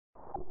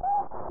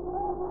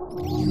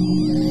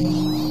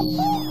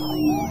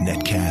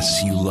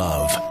Netcasts you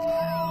love.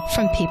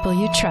 From people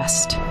you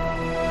trust.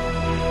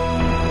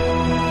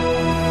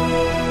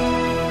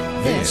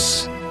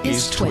 This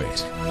is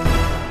Twit.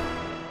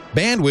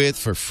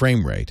 Bandwidth for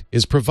frame rate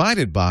is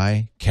provided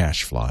by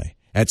CacheFly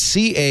at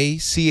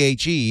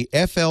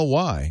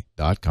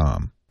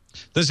CACHEFLY.com.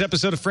 This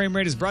episode of Frame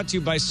Rate is brought to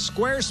you by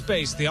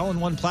Squarespace, the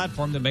all-in-one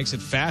platform that makes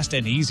it fast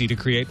and easy to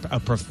create a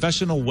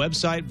professional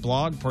website,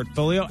 blog,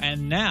 portfolio,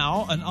 and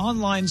now an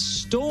online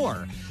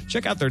store.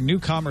 Check out their new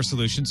commerce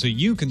solution so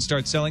you can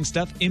start selling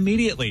stuff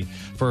immediately.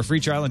 For a free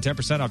trial and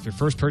 10% off your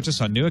first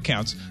purchase on new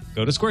accounts,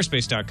 go to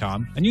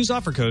squarespace.com and use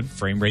offer code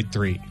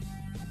FRAMERATE3.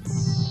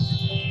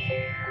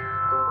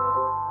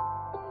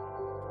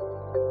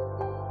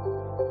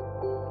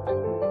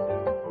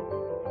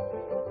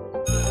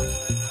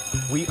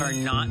 We are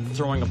not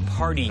throwing a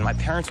party. My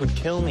parents would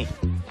kill me.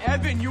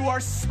 Evan, you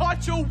are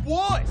such a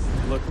wuss!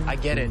 Look, I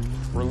get it.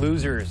 We're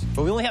losers.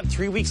 But we only have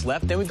 3 weeks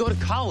left, then we go to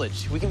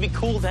college. We can be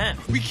cool then.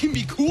 We can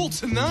be cool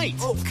tonight.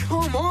 Oh,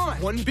 come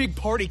on. One big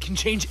party can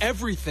change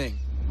everything.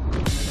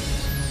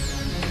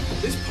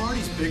 This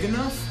party's big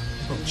enough,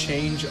 it'll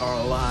change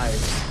our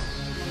lives.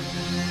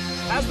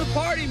 How's the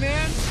party,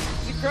 man?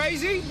 Is it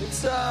crazy?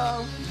 It's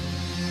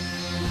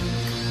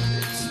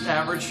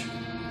average.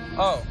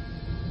 Oh.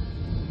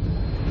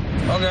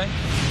 Okay.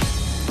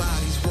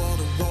 Bodies wall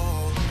to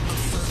wall. I'm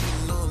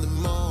surfing on the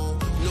mall.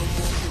 No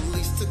more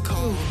police to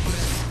call.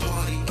 Best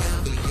party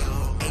ever,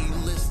 y'all.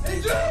 Ain't listening.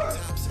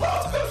 It's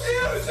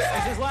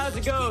as loud as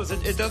it goes.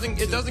 It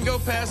doesn't go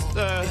past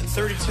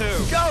 32.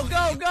 Go,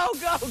 go, go,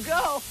 go,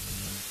 go!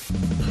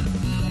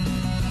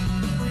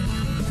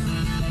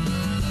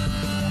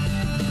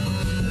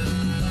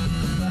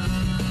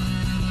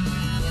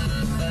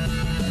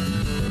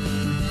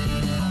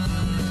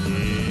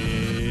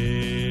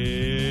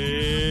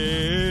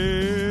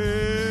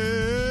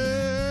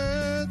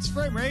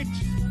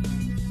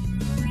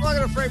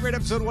 Welcome to Frame Rate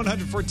episode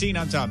 114.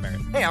 I'm Tom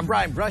Merritt. Hey, I'm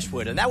Brian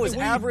Brushwood, and that was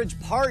Average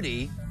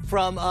Party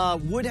from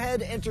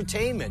Woodhead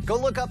Entertainment. Go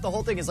look up the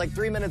whole thing. It's like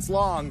 3 minutes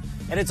long,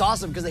 and it's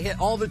awesome because they hit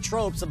all the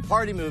tropes of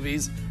party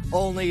movies,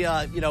 only,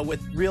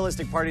 with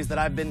realistic parties that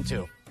I've been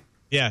to.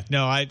 Yeah,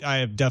 no, I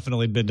have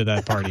definitely been to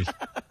that party.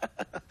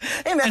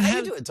 Hey, man, how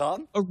you doing,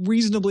 Tom? A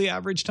reasonably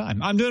average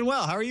time. I'm doing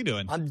well. How are you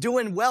doing? I'm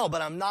doing well,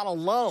 but I'm not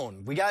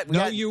alone.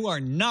 No, you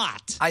are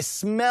not. I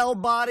smell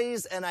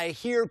bodies, and I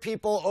hear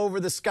people over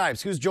the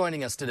Skypes. Who's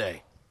joining us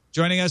today?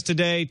 Joining us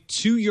today,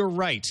 to your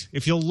right,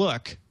 if you'll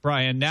look,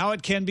 Brian, now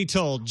it can be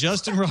told,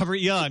 Justin Robert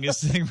Young is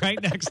sitting right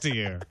next to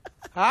you.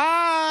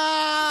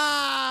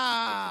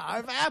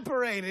 I've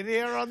apparated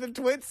here on the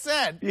Twit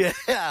set. Yeah.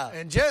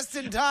 And just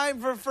in time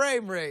for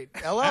Frame Rate.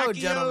 Hello,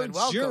 gentlemen.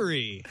 Welcome.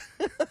 Jury.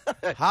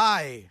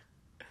 Hi.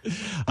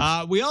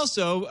 We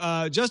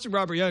also, Justin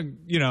Robert Young,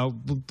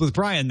 with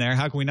Brian there,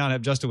 how can we not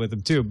have Justin with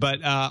him too?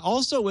 But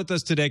also with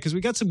us today, because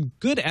we got some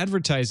good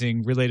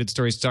advertising-related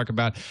stories to talk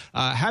about.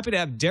 Happy to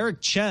have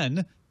Derek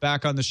Chen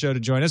back on the show to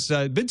join us.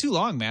 Been too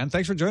long, man.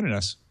 Thanks for joining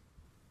us.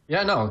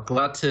 Yeah, no,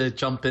 glad to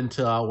jump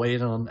into weigh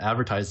in on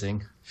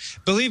advertising.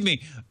 Believe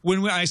me,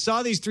 when I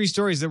saw these 3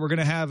 stories that we're going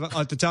to have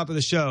at the top of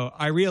the show,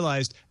 I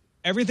realized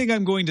everything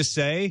I'm going to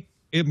say,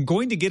 I'm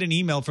going to get an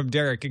email from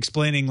Derek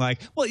explaining,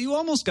 like, well, you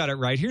almost got it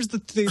right. Here's the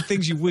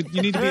things you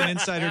need to be an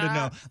insider to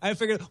know. I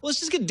figured, well, let's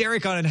just get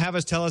Derek on and have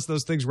us tell us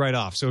those things right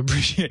off. So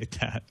appreciate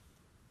that.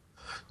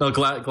 No,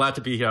 glad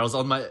to be here. I was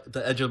on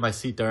the edge of my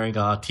seat during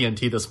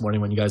TNT this morning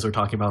when you guys were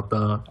talking about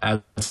the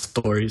ad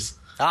stories.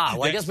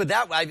 Well, I guess with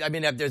that, I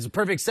mean, there's a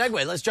perfect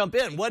segue. Let's jump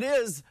in. What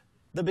is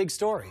the big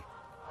story?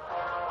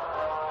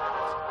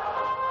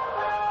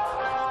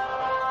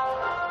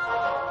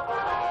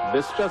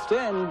 This just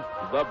in,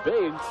 the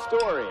big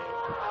story.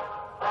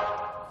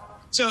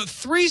 So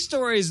 3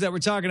 stories that we're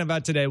talking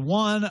about today.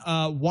 One,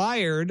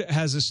 Wired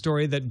has a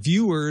story that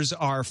viewers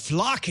are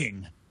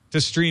flocking to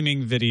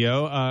streaming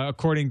video,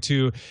 according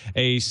to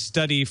a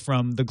study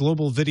from the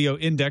Global Video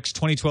Index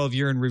 2012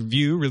 year in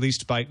review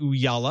released by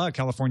Ooyala, a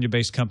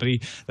California-based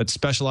company that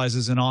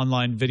specializes in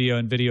online video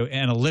and video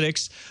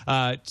analytics,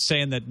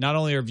 saying that not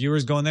only are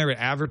viewers going there, but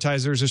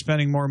advertisers are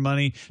spending more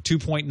money,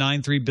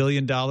 $2.93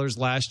 billion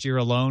last year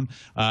alone.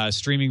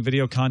 Streaming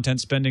video content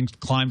spending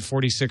climbed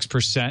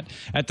 46%.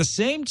 At the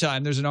same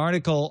time, there's an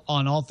article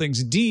on All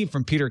Things D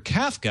from Peter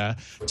Kafka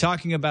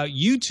talking about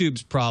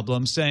YouTube's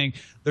problem, saying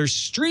there's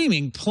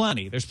streaming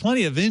plenty. There's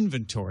plenty of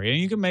inventory, and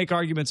you can make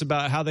arguments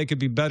about how they could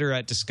be better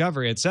at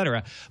discovery, et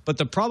cetera. But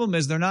the problem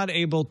is they're not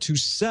able to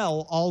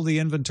sell all the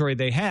inventory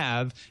they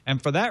have,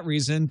 and for that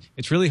reason,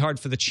 it's really hard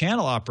for the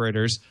channel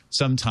operators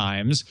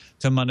sometimes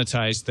to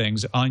monetize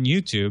things on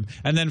YouTube.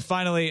 And then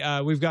finally,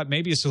 we've got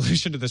maybe a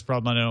solution to this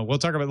problem. I don't know. We'll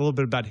talk about a little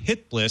bit about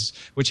HitBliss,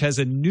 which has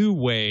a new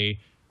way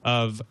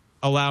of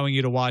allowing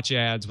you to watch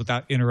ads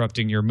without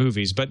interrupting your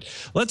movies. But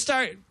let's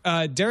start,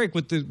 Derek,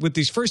 with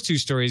these first 2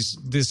 stories,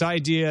 this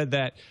idea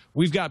that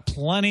we've got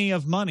plenty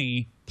of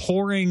money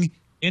pouring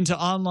into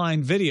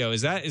online video.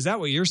 Is that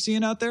what you're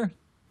seeing out there?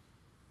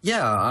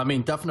 Yeah, I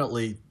mean,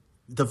 definitely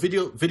the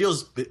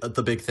video's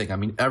the big thing. I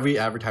mean, every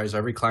advertiser,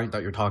 every client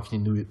that you're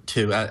talking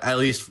to, at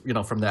least, you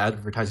know, from the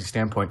advertising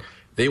standpoint,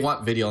 they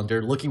want video and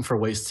they're looking for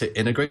ways to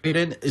integrate it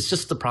in. It's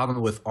just the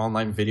problem with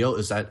online video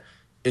is that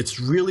it's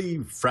really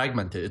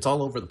fragmented. It's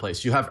all over the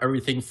place. You have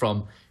everything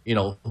from, you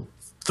know,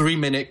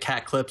 3-minute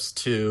cat clips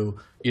to,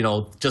 you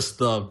know, just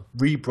the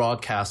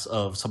rebroadcast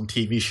of some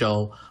TV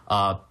show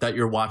that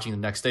you're watching the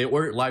next day,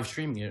 or live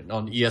streaming it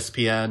on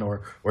ESPN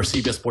or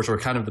CBS Sports, or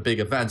kind of the big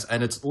events.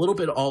 And it's a little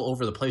bit all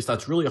over the place.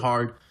 That's really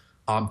hard.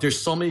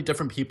 There's so many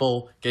different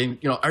people getting,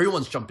 you know,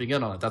 everyone's jumping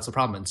in on it. That's the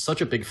problem. It's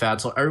such a big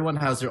fad. So everyone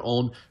has their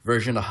own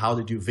version of how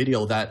to do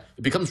video that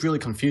it becomes really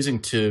confusing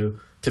to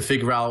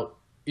figure out,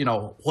 you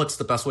know, what's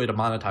the best way to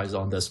monetize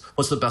on this?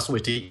 What's the best way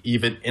to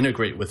even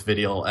integrate with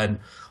video? And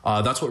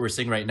that's what we're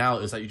seeing right now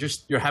is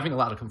that you're having a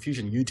lot of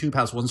confusion. YouTube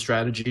has one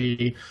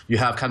strategy. You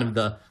have kind of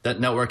that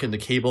network and the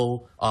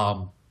cable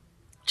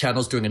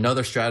channels doing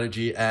another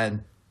strategy.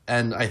 And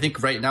I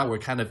think right now we're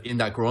kind of in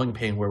that growing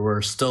pain where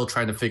we're still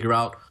trying to figure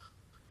out,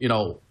 you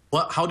know,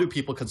 how do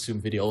people consume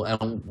video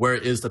and where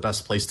is the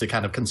best place to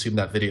kind of consume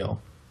that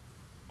video?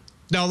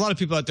 Now, a lot of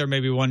people out there may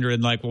be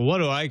wondering, like, well, what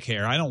do I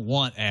care? I don't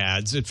want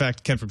ads. In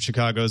fact, Ken from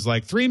Chicago is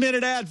like,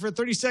 3-minute ad for a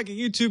 30-second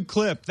YouTube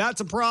clip. That's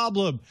a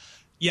problem.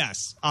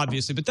 Yes,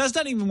 obviously. But that's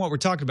not even what we're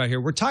talking about here.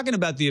 We're talking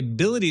about the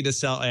ability to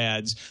sell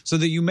ads so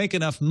that you make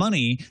enough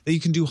money that you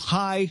can do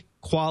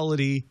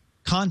high-quality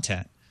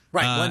content.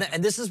 Right.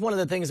 And this is one of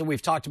the things that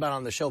we've talked about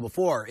on the show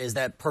before, is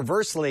that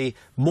perversely,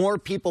 more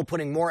people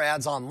putting more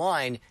ads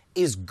online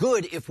is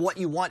good if what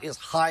you want is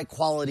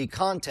high-quality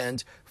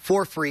content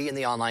for free in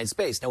the online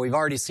space. Now, we've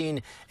already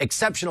seen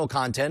exceptional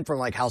content from,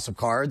 like, House of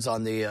Cards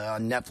on the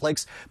on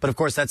Netflix, but, of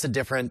course, that's a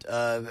different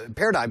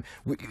paradigm.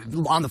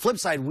 On the flip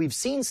side, we've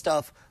seen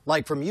stuff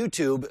like from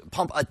YouTube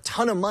pump a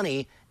ton of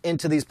money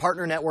into these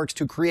partner networks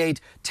to create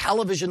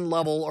television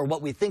level, or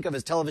what we think of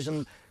as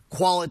television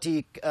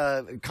quality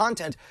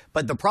content.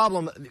 But the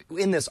problem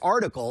in this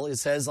article, it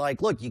says, like,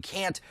 look, you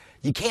can't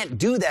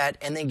do that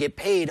and then get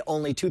paid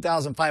only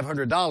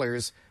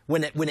 $2,500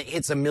 when it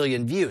hits 1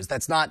 million views.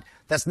 That's not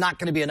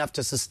going to be enough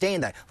to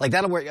sustain that. Like,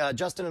 that'll work.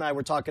 Justin and I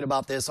were talking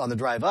about this on the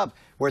drive up,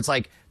 where it's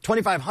like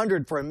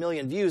 $2,500 for 1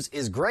 million views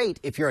is great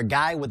if you're a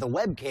guy with a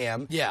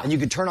webcam, and you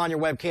could turn on your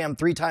webcam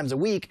 3 times a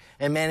week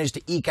and manage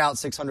to eke out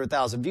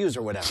 600,000 views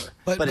or whatever.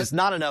 But it's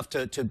not enough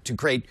to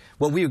create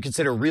what we would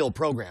consider real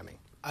programming.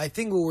 I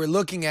think what we're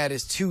looking at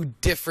is 2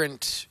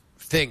 different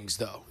things,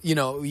 though. You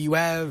know, you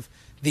have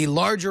the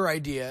larger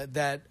idea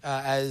that,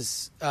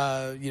 as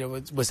you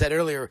know, was said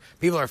earlier,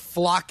 people are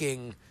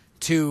flocking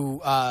to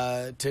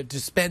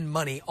spend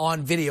money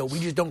on video. We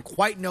just don't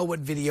quite know what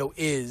video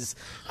is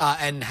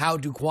and how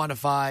to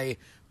quantify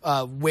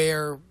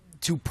where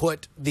to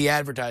put the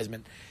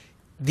advertisement.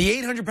 The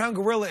 800-pound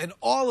gorilla in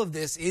all of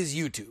this is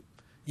YouTube.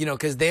 You know,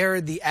 because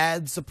they're the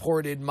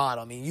ad-supported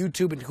model. I mean,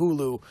 YouTube and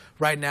Hulu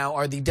right now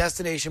are the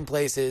destination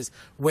places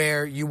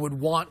where you would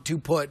want to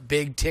put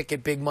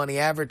big-ticket, big-money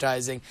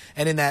advertising.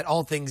 And in that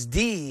All Things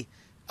D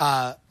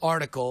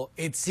article,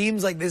 it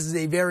seems like this is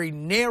a very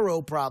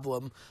narrow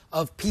problem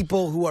of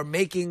people who are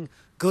making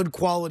good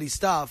quality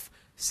stuff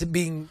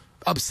being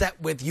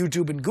upset with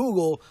YouTube and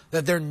Google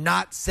that they're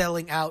not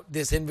selling out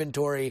this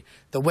inventory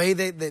the way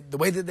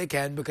that they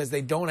can, because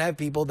they don't have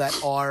people that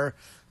are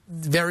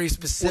very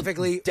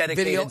specifically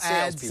video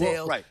ad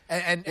sales, right?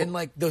 And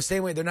like the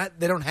same way they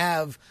don't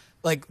have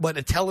like what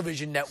a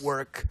television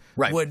network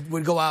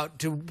would go out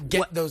to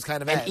get those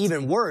kind of ads. And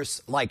even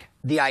worse, like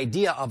the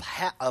idea of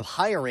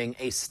hiring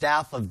a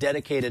staff of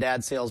dedicated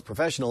ad sales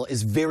professional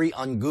is very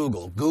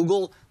un-Google.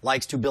 Google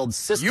likes to build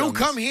systems. You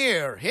come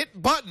here,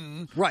 hit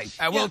button,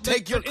 and we'll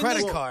take your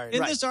credit card.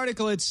 In this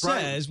article, it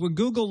says when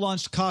Google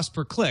launched cost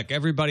per click,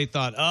 everybody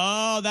thought,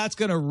 oh, that's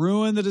going to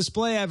ruin the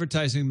display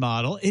advertising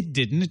model. It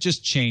didn't. It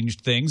just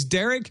changed things.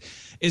 Derek,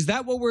 is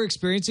that what we're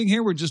experiencing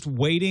here? We're just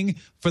waiting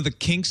for the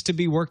kinks to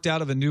be worked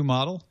out of a new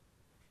model?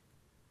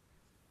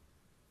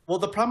 Well,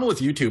 the problem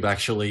with YouTube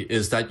actually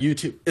is that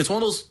YouTube, it's one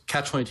of those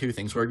catch-22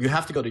 things where you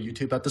have to go to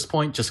YouTube at this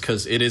point just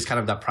because it is kind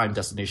of that prime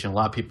destination. A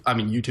lot of people, I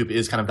mean, YouTube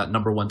is kind of that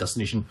 #1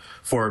 destination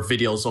for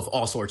videos of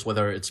all sorts,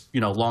 whether it's,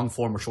 you know, long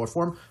form or short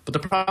form. But the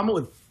problem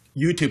with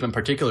YouTube in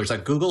particular is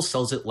that Google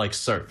sells it like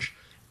search.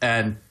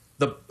 And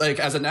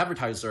as an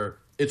advertiser,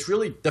 it's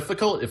really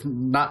difficult, if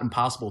not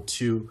impossible,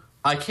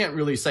 I can't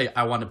really say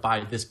I want to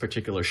buy this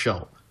particular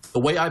show. The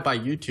way I buy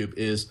YouTube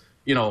is,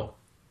 you know,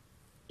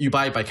 you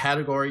buy it by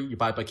category, you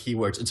buy it by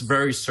keywords. It's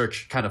very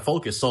search kind of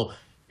focused. So,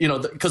 you know,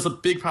 because the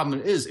big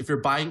problem is if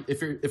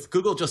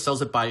Google just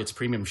sells it by its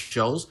premium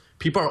shows,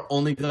 people are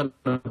only going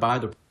to buy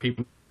the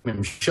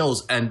premium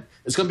shows, and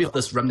it's going to be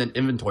this remnant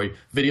inventory,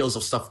 videos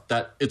of stuff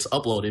that it's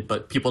uploaded,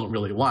 but people don't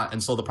really want.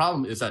 And so the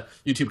problem is that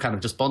YouTube kind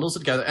of just bundles it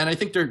together. And I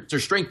think their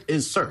strength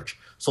is search.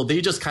 So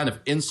they just kind of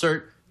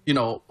insert, you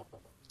know,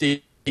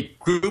 they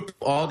group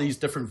all these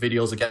different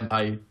videos again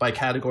by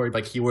category,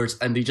 by keywords,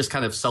 and they just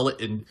kind of sell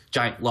it in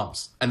giant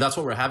lumps. And that's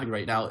what we're having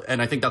right now.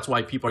 And I think that's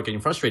why people are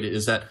getting frustrated,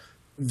 is that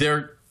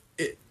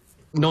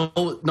no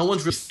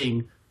one's really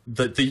seeing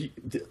the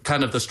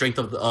kind of the strength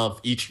of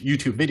each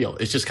YouTube video.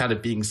 It's just kind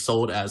of being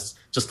sold as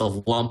just a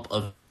lump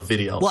of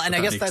video. Well, and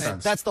I guess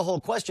that's the whole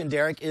question,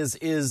 Derek,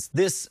 is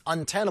this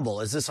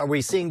untenable? Are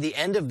we seeing the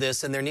end of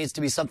this and there needs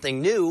to be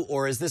something new,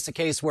 or is this a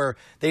case where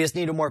they just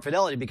need more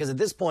fidelity? Because at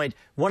this point,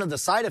 one of the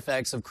side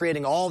effects of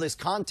creating all this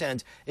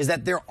content is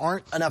that there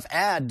aren't enough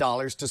ad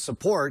dollars to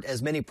support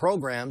as many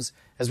programs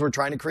as we're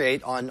trying to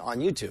create on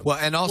YouTube. Well,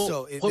 and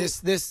also,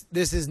 this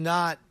is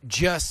not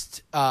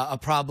just a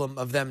problem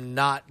of them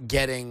not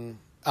getting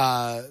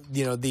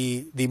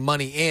the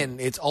money in.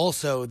 It's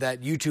also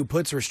that YouTube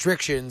puts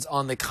restrictions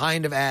on the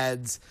kind of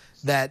ads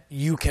that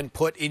you can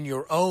put in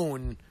your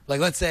own.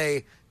 Like, let's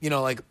say,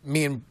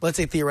 let's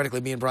say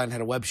theoretically me and Brian had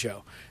a web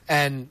show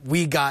and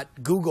we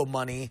got Google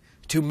money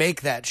to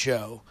make that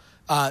show.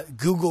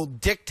 Google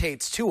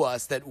dictates to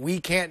us that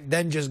we can't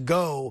then just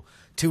go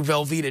to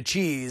Velveeta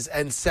cheese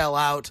and sell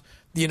out,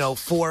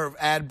 4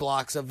 ad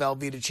blocks of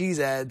Velveeta cheese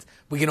ads.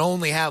 We can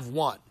only have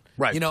one.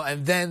 Right.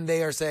 And then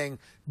they are saying,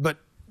 but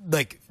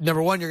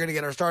number one, you're going to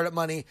get our startup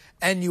money,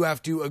 and you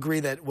have to agree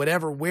that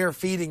whatever we're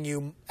feeding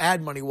you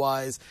ad money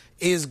wise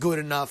is good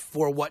enough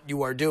for what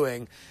you are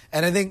doing.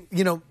 And I think,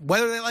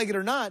 whether they like it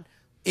or not,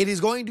 it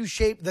is going to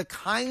shape the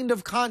kind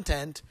of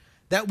content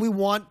that we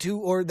want to,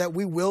 or that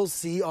we will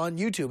see on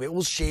YouTube. It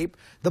will shape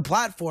the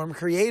platform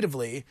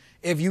creatively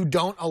if you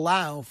don't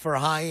allow for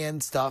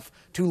high-end stuff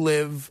to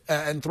live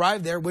and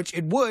thrive there, which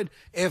it would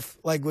if,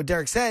 like what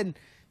Derek said,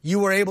 you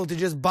were able to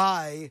just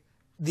buy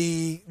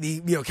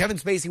Kevin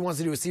Spacey wants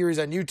to do a series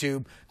on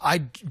YouTube.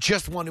 I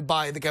just want to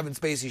buy the Kevin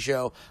Spacey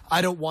show.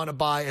 I don't want to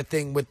buy a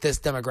thing with this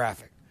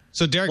demographic.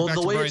 So, Derek, back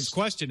to Brian's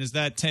question, is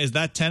that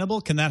tenable?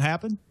 Can that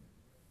happen?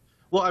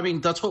 Well, I mean,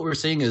 that's what we're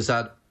saying is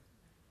that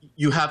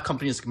you have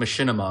companies like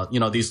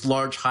Machinima, these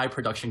large,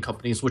 high-production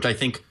companies, which I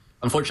think,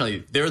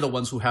 unfortunately, they're the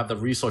ones who have the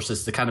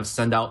resources to kind of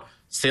send out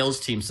sales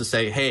teams to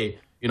say, hey,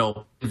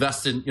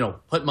 invest in,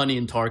 put money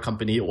into our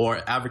company,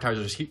 or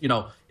advertisers,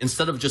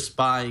 instead of just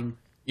buying,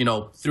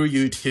 through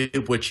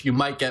YouTube, which you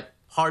might get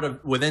part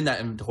of within that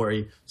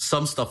inventory,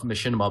 some stuff from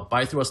Machinima,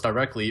 buy through us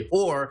directly,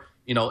 or,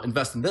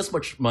 invest in this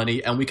much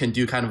money and we can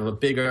do kind of a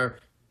bigger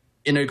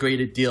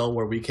integrated deal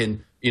where we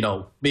can,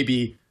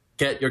 maybe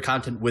get your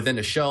content within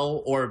a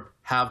show or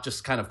have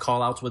just kind of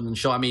call outs within the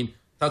show. I mean,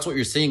 that's what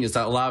you're seeing is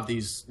that a lot of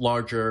these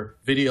larger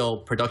video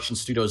production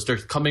studios, they're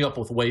coming up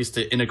with ways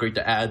to integrate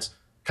the ads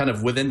kind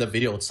of within the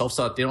video itself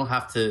so that they don't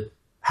have to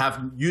have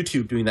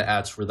YouTube doing the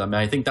ads for them. And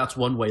I think that's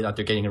one way that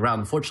they're getting around.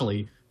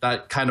 Unfortunately,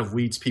 that kind of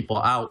weeds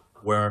people out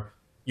where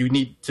you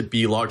need to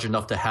be large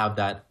enough to have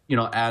that,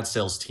 ad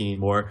sales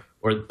team or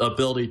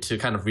ability to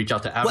kind of reach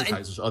out to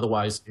advertisers.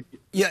 Otherwise,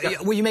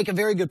 well, you make a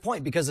very good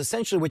point, because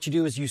essentially what you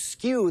do is you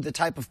skew the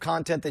type of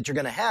content that you're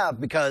going to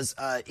have, because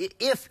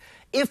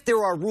if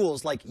there are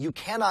rules like you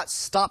cannot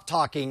stop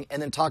talking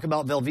and then talk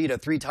about Velveeta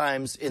 3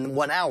 times in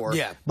 1 hour,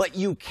 but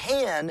you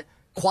can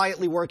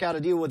quietly work out a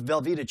deal with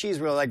Velveeta cheese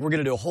where we're going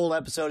to do a whole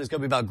episode. It's going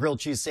to be about grilled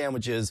cheese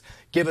sandwiches.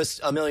 Give us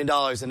 $1 million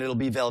and it'll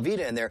be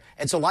Velveeta in there.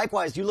 And so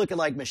likewise, you look at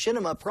like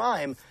Machinima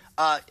Prime,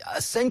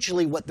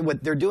 essentially what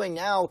they're doing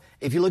now,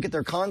 if you look at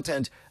their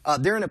content,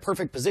 they're in a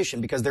perfect position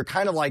because they're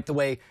kind of like the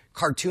way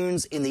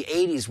cartoons in the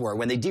 80s were,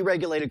 when they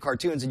deregulated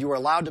cartoons and you were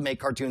allowed to make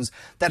cartoons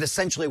that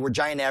essentially were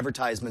giant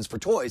advertisements for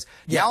toys.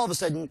 Now all of a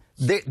sudden,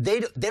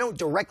 they don't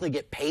directly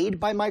get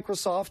paid by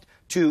Microsoft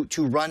to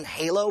run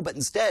Halo, but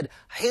instead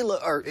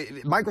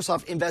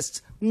Microsoft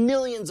invests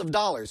millions of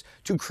dollars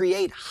to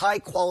create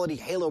high-quality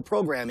Halo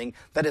programming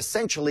that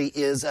essentially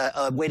is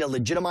a way to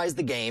legitimize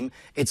the game.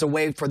 It's a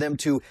way for them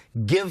to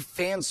give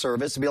fan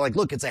service and be like,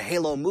 look, it's a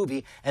Halo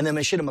movie, and then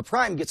Machinima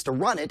Prime gets to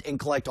run it and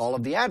collect all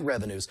of the ad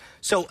revenues.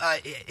 So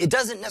it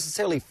doesn't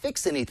necessarily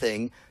fix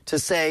anything to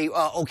say,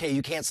 okay,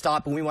 you can't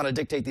stop and we want to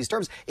dictate these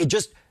terms. It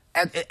just,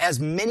 as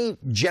many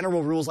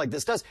general rules like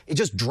this does, it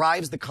just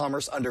drives the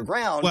commerce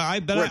underground. Well,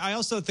 I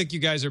also think you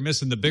guys are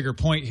missing the bigger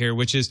point here,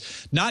 which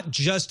is not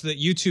just that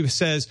YouTube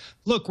says,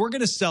 look, we're going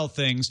to sell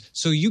things,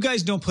 so you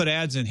guys don't put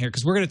ads in here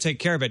because we're going to take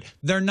care of it.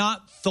 They're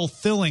not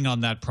fulfilling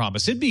on that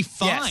promise. It'd be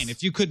fine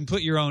if you couldn't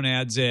put your own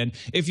ads in,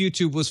 if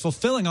YouTube was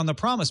fulfilling on the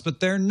promise, but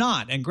they're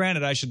not. And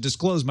granted, I should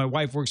disclose my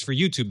wife works for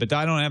YouTube, but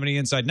I don't have any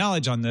inside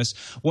knowledge on this.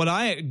 What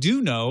I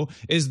do know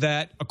is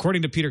that,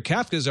 according to Peter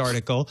Kafka's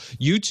article,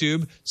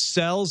 YouTube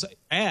sells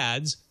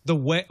ads the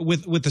way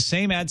with the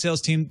same ad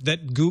sales team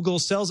that Google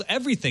sells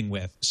everything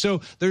with.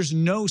 So there's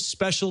no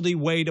specialty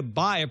way to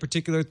buy a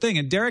particular thing.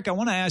 And Derek, I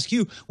want to ask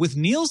you, with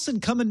Nielsen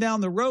coming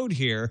down the road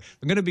here,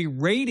 they're going to be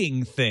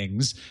rating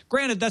things.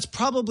 Granted, that's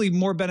probably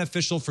more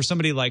beneficial for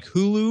somebody like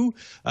Hulu,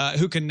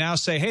 who can now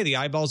say, hey, the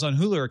eyeballs on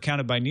Hulu are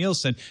counted by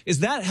Nielsen. Is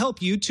that help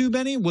YouTube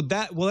any? Will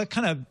that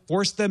kind of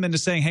force them into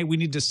saying, hey, we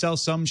need to sell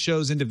some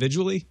shows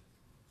individually?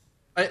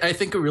 I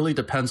think it really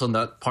depends on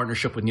that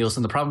partnership with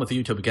Nielsen. The problem with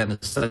YouTube, again,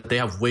 is that they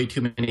have way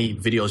too many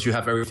videos. You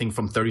have everything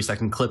from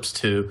 30-second clips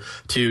to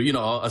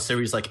a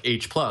series like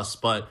H+.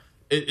 But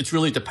it's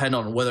really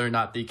dependent on whether or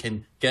not they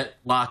can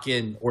lock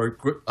in or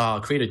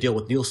create a deal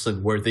with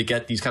Nielsen where they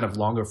get these kind of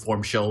longer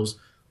form shows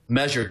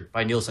measured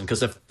by Nielsen.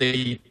 Because if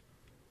they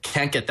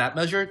can't get that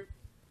measured,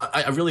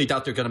 I really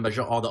doubt they're going to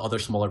measure all the other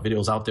smaller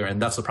videos out there.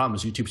 And that's the problem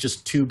is YouTube's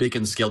just too big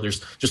in scale.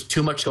 There's just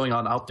too much going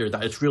on out there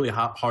that it's really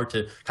hard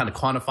to kind of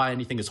quantify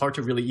anything. It's hard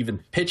to really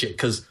even pitch it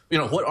because, you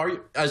know, what are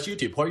you, as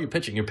YouTube, what are you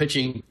pitching? You're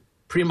pitching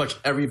pretty much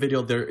every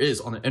video there is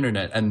on the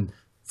internet. And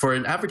for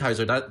an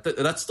advertiser,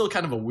 that's still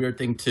kind of a weird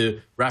thing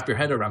to wrap your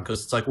head around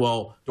because it's like,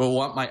 well, do I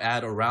want my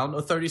ad around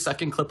a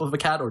 30-second clip of a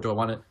cat or do I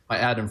want my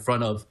ad in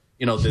front of,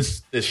 you know,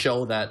 this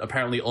show that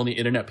apparently only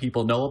internet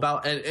people know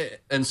about?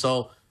 And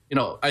so, you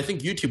know, I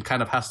think YouTube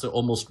kind of has to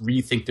almost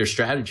rethink their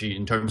strategy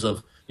in terms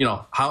of, you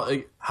know,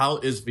 how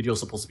is video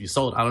supposed to be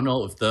sold? I don't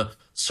know if the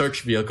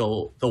search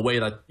vehicle, the way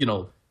that, you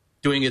know,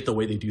 doing it the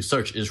way they do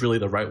search is really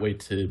the right way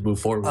to move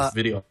forward with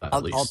video,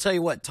 at least. I'll tell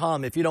you what,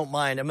 Tom, if you don't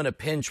mind, I'm going to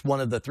pinch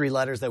one of the 3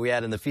 letters that we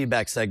had in the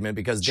feedback segment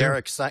because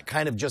Derek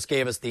kind of just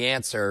gave us the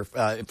answer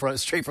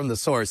straight from the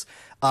source.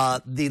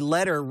 The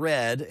letter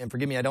read, and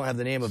forgive me, I don't have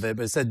the name of it,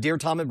 but it said, Dear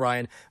Tom and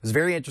Brian, I was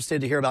very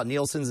interested to hear about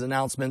Nielsen's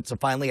announcement to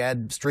finally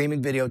add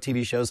streaming video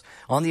TV shows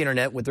on the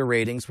internet with their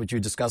ratings, which you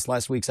discussed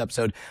last week's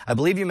episode. I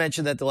believe you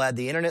mentioned that they'll add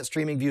the internet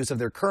streaming views of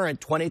their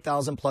current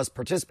 20,000 plus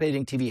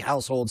participating TV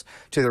households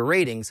to their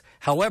ratings.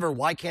 However,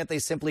 why can't they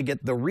simply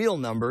get the real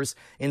numbers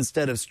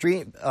instead of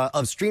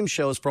stream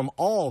shows from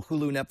all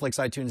Hulu, Netflix,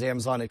 iTunes,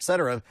 Amazon,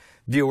 etc.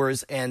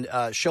 viewers and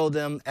show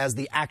them as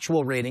the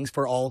actual ratings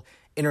for all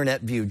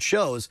internet viewed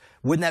shows?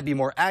 Wouldn't that be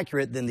more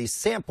accurate than the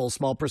sample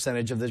small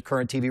percentage of the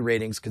current TV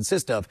ratings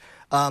consist of?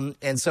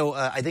 And so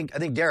I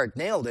think Derek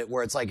nailed it,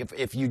 where it's like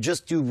if you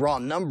just do raw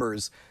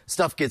numbers,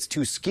 stuff gets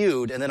too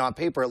skewed, and then on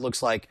paper it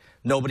looks like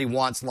nobody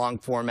wants long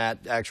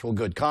format, actual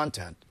good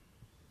content.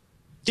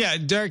 Yeah,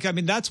 Derek, I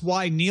mean, that's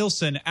why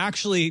Nielsen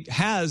actually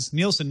has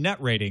Nielsen net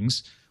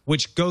ratings,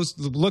 which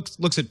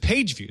looks at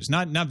page views,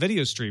 not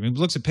video streaming,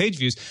 looks at page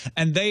views,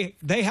 and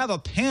they have a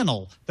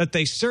panel that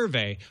they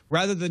survey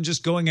rather than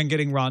just going and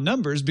getting raw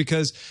numbers,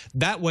 because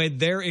that way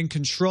they're in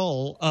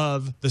control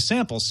of the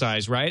sample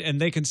size, right? And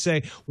they can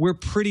say, we're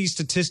pretty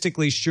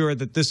statistically sure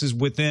that this is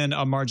within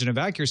a margin of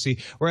accuracy,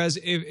 whereas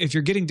if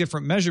you're getting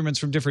different measurements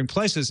from different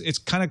places, it's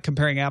kind of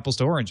comparing apples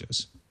to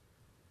oranges.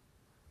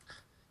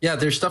 Yeah,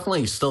 there's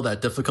definitely still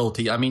that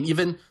difficulty. I mean,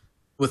 even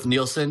with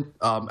Nielsen,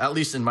 at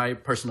least in my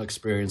personal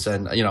experience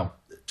and, you know,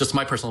 just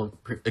my personal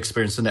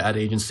experience in the ad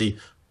agency,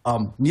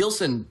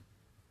 Nielsen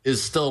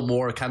is still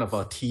more kind of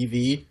a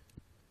TV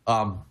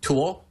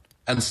tool.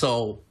 And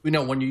so, you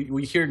know, when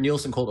we hear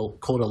Nielsen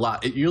quote a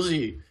lot, it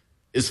usually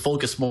is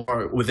focused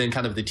more within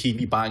kind of the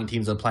TV buying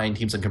teams and planning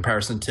teams in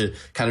comparison to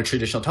kind of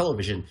traditional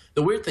television.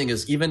 The weird thing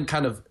is even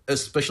kind of,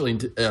 especially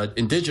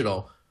in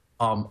digital,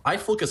 I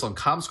focus on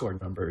ComScore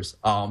numbers.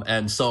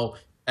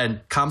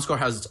 And ComScore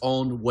has its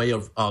own way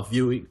of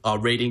viewing,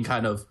 rating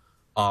kind of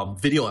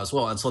video as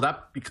well. And so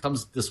that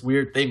becomes this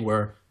weird thing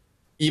where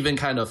even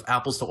kind of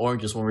apples to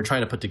oranges when we're trying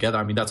to put together.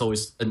 I mean, that's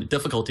always a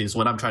difficulty is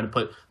when I'm trying to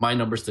put my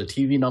numbers to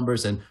TV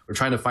numbers and we're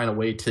trying to find a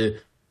way to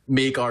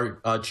make our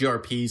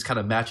GRPs kind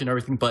of match and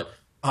everything. But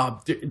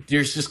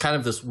there's just kind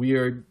of this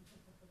weird,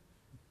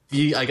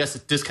 I guess,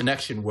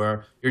 disconnection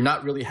where you're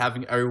not really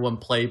having everyone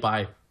play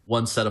by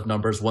one set of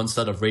numbers, one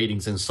set of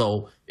ratings. And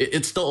so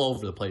it's still all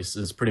over the place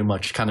is pretty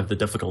much kind of the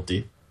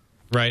difficulty.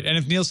 Right. And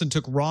if Nielsen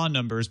took raw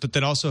numbers, but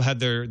then also had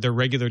their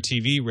regular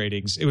TV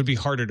ratings, it would be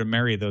harder to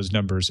marry those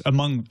numbers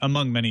among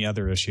many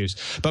other issues.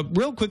 But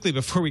real quickly,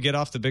 before we get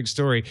off the big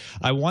story,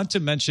 I want to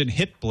mention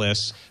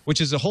HitBliss,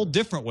 which is a whole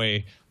different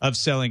way of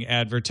selling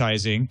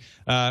advertising.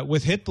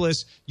 With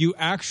HitBliss, you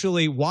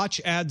actually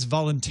watch ads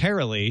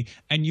voluntarily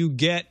and you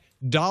get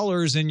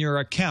dollars in your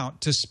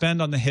account to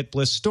spend on the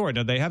HitBliss store.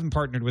 Now, they haven't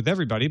partnered with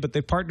everybody, but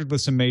they've partnered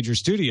with some major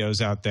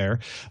studios out there.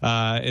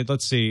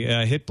 Let's see.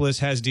 HitBliss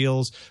has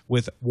deals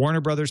with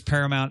Warner Brothers,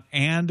 Paramount,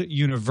 and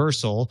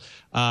Universal,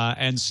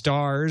 and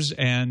Starz,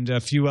 and a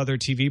few other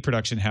TV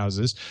production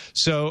houses.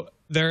 So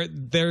they're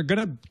going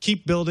to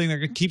keep building. They're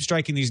going to keep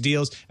striking these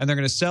deals, and they're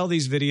going to sell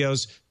these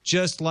videos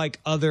just like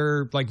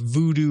other, like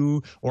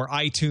Vudu or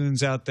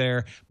iTunes out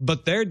there.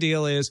 But their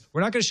deal is,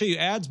 we're not going to show you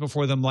ads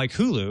before them like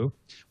Hulu.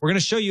 We're going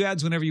to show you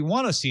ads whenever you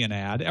want to see an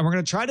ad, and we're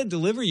going to try to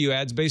deliver you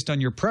ads based on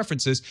your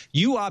preferences.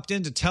 You opt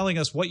into telling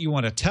us what you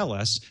want to tell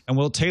us, and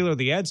we'll tailor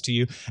the ads to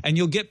you, and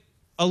you'll get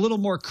a little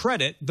more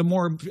credit the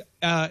more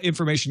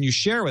information you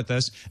share with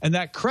us, and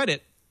that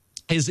credit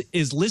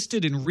is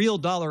listed in real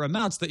dollar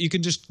amounts that you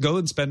can just go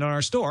and spend on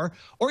our store,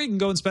 or you can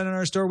go and spend on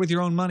our store with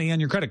your own money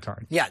on your credit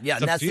card. Yeah,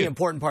 and that's the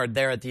important part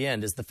there at the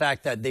end is the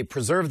fact that they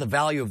preserve the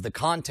value of the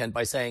content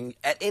by saying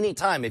at any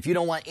time, if you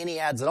don't want any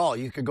ads at all,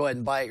 you could go ahead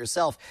and buy it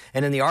yourself.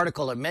 And in the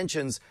article, it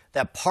mentions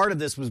that part of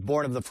this was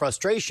born of the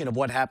frustration of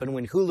what happened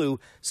when Hulu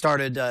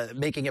started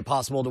making it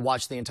possible to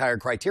watch the entire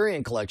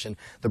Criterion collection.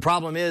 The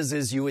problem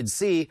is you would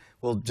see,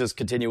 we'll just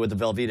continue with the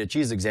Velveeta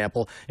cheese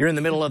example, you're in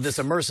the middle of this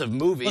immersive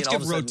movie. Let's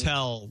give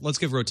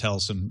Rotel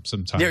some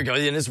time. There you go.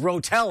 And it's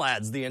Rotel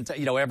ads the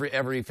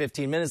every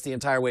 15 minutes the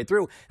entire way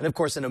through. And of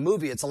course, in a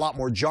movie, it's a lot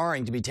more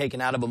jarring to be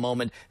taken out of a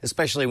moment,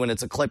 especially when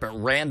it's a clip at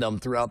random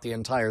throughout the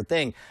entire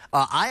thing.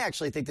 I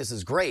actually think this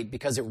is great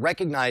because it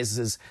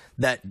recognizes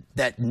that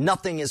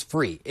nothing is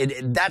free.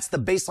 That's the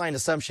baseline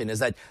assumption, is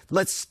that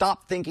let's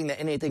stop thinking that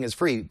anything is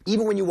free.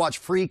 Even when you watch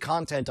free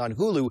content on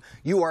Hulu,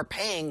 you are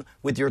paying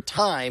with your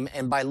time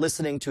and by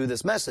listening to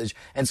this message.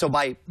 And so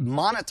by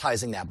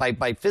monetizing that,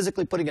 by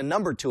physically putting a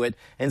number to it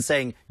and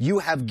saying, you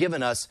have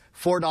given us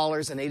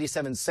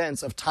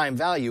 $4.87 of time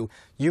value,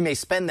 you may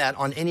spend that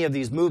on any of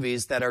these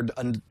movies that are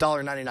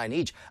 $1.99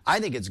 each. I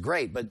think it's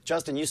great, but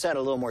Justin, you sounded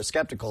a little more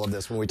skeptical of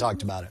this when we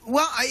talked about it.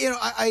 Well,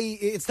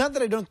 it's not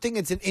that I don't think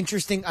it's an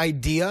interesting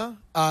idea.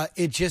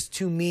 It just,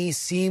 to me,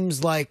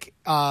 seems like,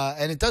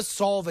 and it does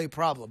solve a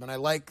problem. And I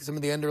like some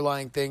of the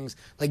underlying things,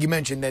 like you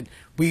mentioned, that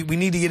we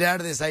need to get out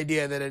of this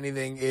idea that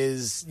anything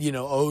is,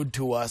 owed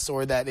to us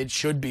or that it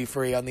should be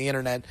free on the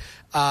internet.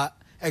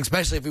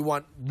 Especially if we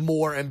want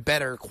more and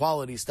better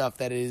quality stuff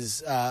that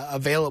is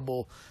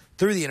available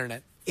through the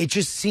internet. It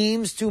just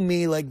seems to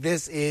me like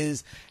this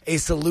is a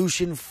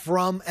solution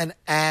from an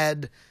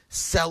ad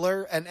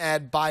seller and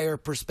ad buyer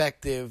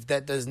perspective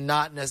that does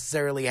not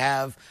necessarily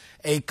have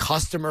a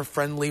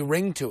customer-friendly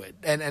ring to it.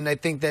 And I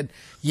think that,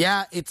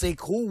 yeah, it's a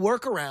cool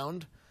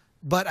workaround,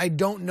 but I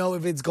don't know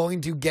if it's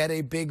going to get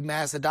a big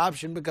mass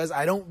adoption because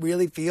I don't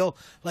really feel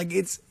like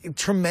it's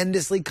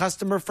tremendously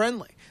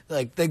customer-friendly.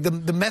 Like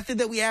the method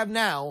that we have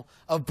now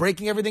of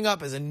breaking everything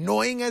up, as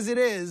annoying as it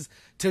is,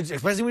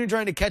 especially when you're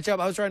trying to catch up.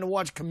 I was trying to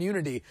watch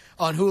Community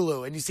on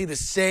Hulu, and you see the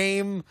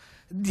same,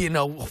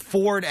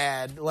 Ford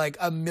ad like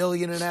 1.5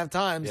 million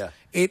times. Yeah.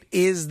 It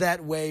is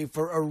that way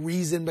for a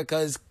reason,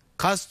 because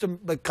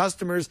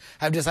customers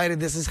have decided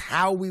this is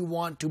how we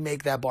want to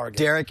make that bargain.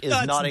 Derek is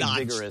nodding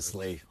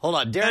vigorously. Hold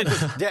on, Derek.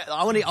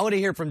 I want to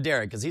hear from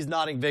Derek because he's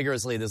nodding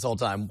vigorously this whole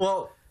time.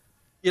 Well,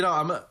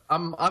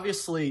 I'm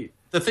obviously,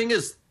 the thing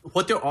is,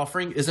 what they're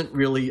offering isn't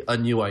really a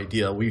new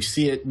idea. We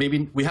see it,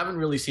 maybe we haven't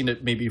really seen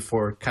it maybe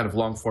for kind of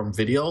long form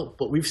video,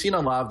 but we've seen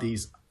a lot of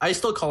these. I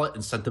still call it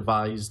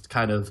incentivized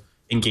kind of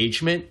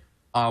engagement.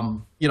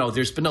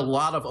 There's been a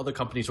lot of other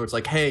companies where it's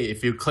like, hey,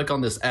 if you click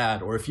on this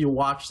ad or if you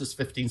watch this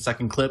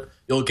 15-second clip,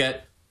 you'll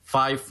get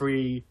 5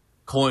 free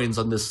coins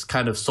on this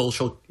kind of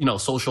social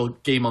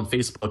game on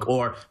Facebook,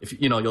 or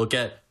if you'll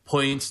get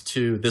points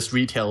to this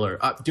retailer.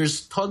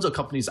 There's tons of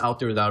companies out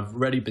there that have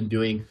already been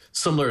doing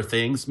similar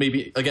things,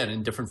 maybe, again,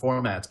 in different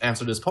formats.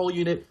 Answer this poll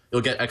unit,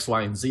 you'll get X,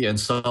 Y, and Z. And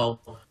so,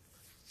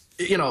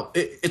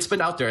 it's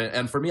been out there.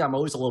 And for me, I'm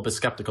always a little bit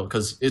skeptical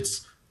because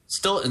it's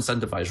still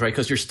incentivized, right?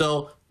 Because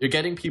you're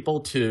getting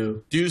people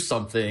to do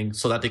something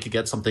so that they could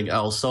get something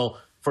else. So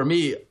for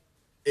me,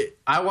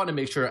 I want to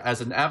make sure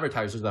as an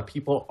advertiser that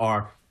people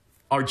are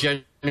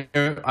genuine.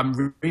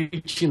 I'm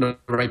reaching the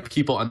right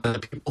people, and the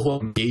people who are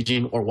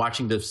engaging or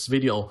watching this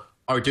video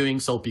are doing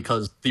so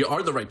because they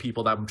are the right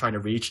people that I'm trying to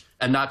reach,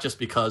 and not just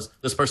because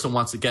this person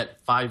wants to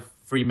get 5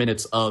 free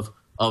minutes of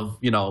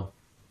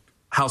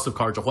House of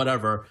Cards or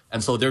whatever,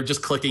 and so they're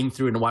just clicking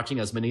through and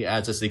watching as many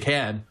ads as they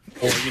can,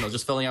 or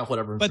just filling out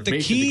whatever information. But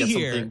the key to get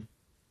here, something.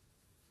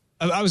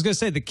 I was going to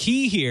say, the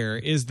key here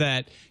is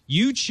that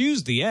you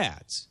choose the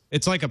ads.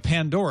 It's like a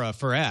Pandora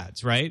for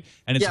ads, right?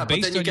 And it's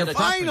based on your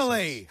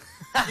finally.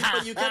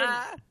 But you get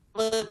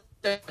it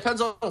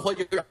depends on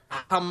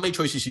how many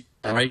choices you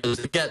get, right? You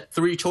get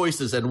 3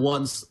 choices, and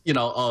one's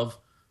of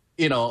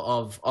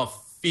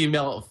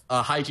female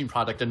hygiene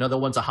product, another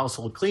one's a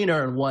household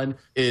cleaner, and one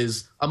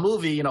is a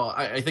movie.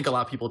 I think a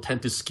lot of people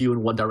tend to skew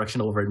in one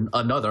direction over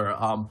another.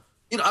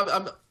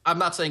 I'm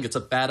not saying it's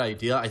a bad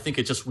idea. I think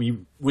it just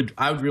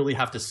I would really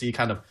have to see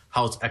kind of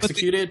how it's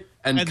executed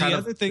and kind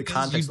of the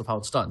context of how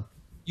it's done.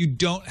 You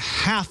don't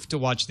have to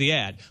watch the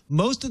ad.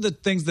 Most of the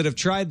things that have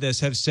tried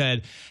this have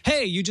said,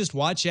 hey, you just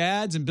watch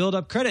ads and build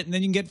up credit, and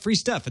then you can get free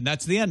stuff, and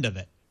that's the end of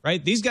it,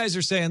 right? These guys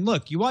are saying,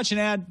 look, you watch an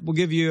ad, we'll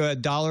give you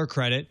 $1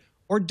 credit,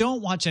 or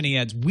don't watch any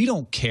ads. We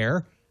don't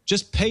care.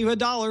 Just pay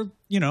 $1,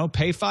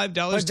 pay $5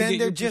 but then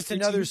they're just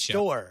another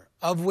store,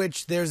 of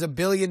which there's a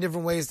billion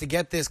different ways to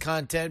get this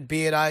content,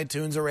 be it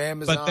iTunes or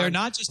Amazon. But they're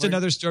not just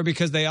another store,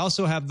 because they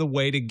also have the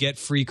way to get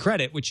free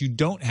credit, which you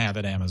don't have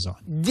at Amazon.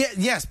 Yeah,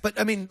 yes,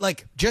 but I mean,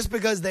 just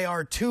because they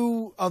are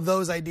 2 of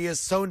those ideas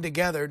sewn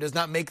together does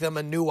not make them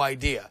a new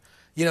idea.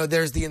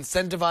 There's the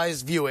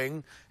incentivized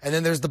viewing, and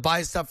then there's the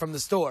buy stuff from the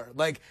store.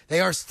 They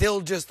are still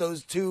just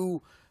those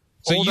 2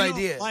 old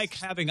ideas. Don't like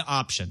having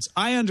options.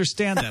 I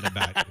understand that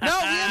about you. No,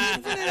 we have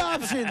infinite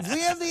options. We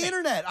have the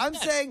internet. I'm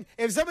saying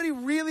if somebody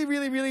really,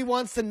 really, really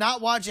wants to not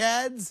watch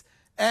ads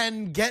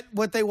and get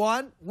what they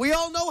want, we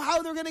all know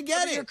how they're going to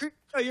get it.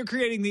 You're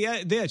creating the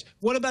edge.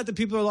 What about the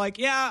people who are like,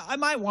 yeah, I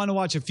might want to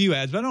watch a few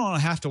ads, but I don't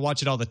want to have to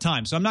watch it all the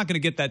time. So I'm not going to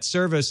get that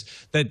service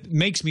that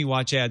makes me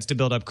watch ads to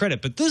build up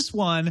credit. But this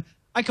one,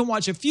 I can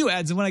watch a few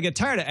ads, and when I get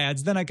tired of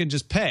ads, then I can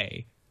just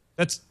pay.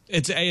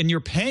 And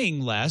you're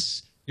paying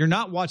less. You're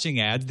not watching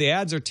ads. The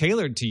ads are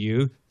tailored to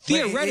you.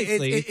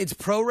 Theoretically, it's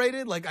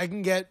prorated. I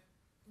can get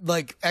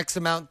X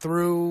amount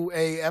through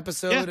a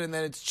episode, and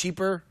then it's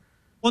cheaper.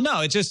 Well,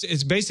 no,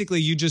 it's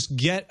basically you just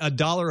get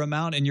 $1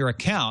 amount in your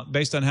account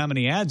based on how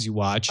many ads you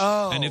watch.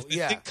 Oh, and if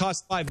it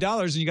costs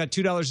 $5 and you got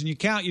 $2 in your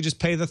account, you just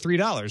pay the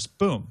 $3.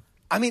 Boom.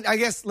 I mean, I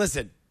guess,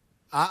 listen,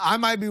 I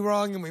might be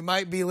wrong, and we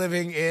might be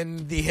living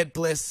in the Hit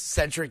Bliss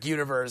centric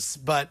universe,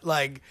 but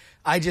like,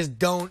 I just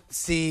don't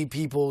see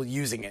people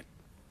using it.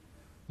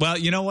 Well,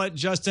 you know what,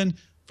 Justin?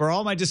 For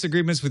all my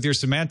disagreements with your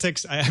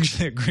semantics, I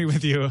actually agree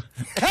with you.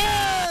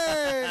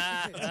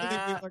 I don't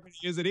think people are going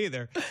to use it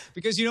either.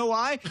 Because you know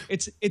why?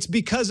 It's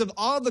because of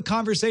all the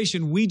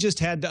conversation we just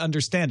had to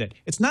understand it.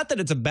 It's not that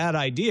it's a bad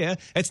idea.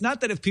 It's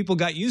not that if people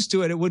got used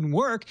to it, it wouldn't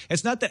work.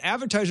 It's not that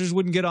advertisers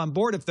wouldn't get on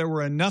board if there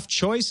were enough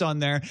choice on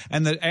there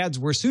and the ads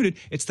were suited.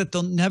 It's that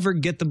they'll never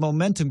get the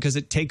momentum because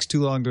it takes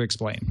too long to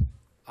explain.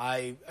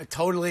 I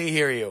totally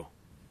hear you.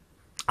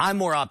 I'm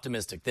more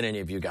optimistic than any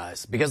of you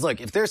guys because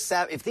look, if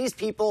these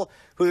people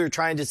who are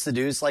trying to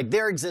seduce, like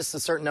there exists a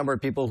certain number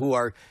of people who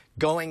are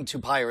going to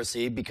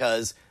piracy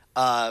because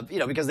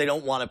because they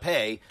don't want to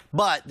pay,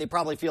 but they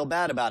probably feel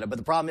bad about it. But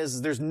the problem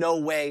is there's no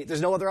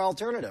other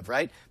alternative,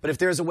 right? But if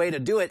there's a way to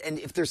do it, and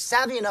if they're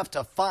savvy enough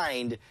to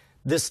find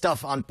this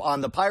stuff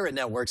on the pirate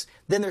networks,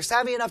 then they're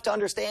savvy enough to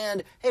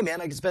understand, hey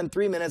man, I can spend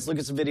 3 minutes, look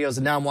at some videos,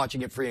 and now I'm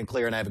watching it free and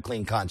clear, and I have a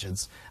clean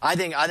conscience. I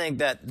think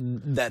that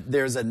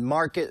there's a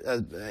market,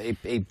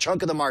 a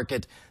chunk of the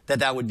market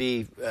that would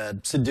be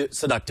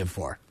seductive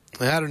for.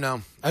 I don't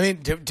know. I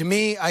mean, to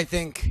me, I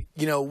think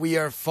we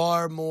are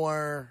far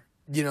more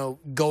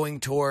going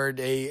toward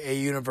a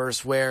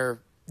universe where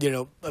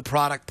a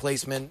product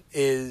placement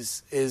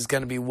is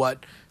going to be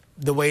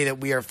the way that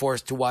we are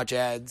forced to watch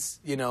ads,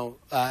 and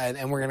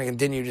we're going to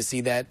continue to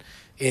see that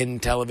in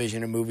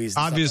television and movies.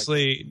 And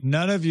obviously,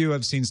 none of you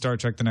have seen Star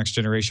Trek The Next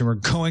Generation. We're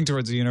going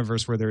towards a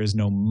universe where there is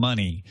no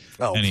money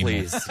anymore.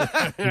 Please.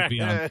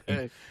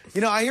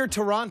 I hear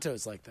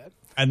Toronto's like that.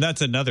 And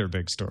that's another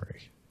big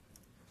story.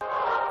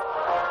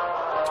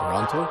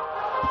 Toronto?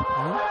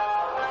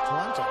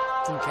 Toronto.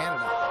 It's in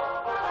Canada.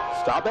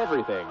 Stop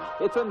everything.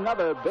 It's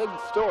another big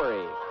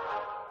story.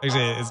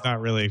 Actually, it's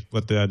not really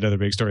what the another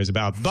big story is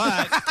about.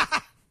 But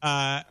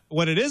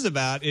what it is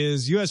about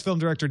is U.S. film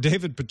director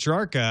David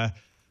Petrarca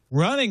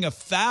running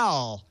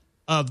afoul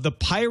of the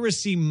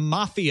piracy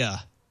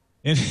mafia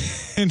in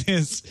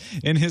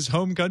his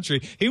home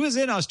country. He was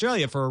in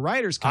Australia for a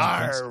writers'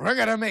 conference. We're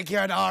going to make you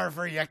an R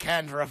for you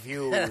can't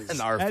refuse.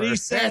 And he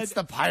said, it's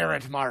the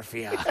pirate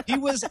mafia. He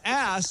was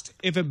asked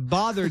if it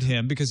bothered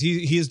him because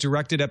he has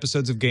directed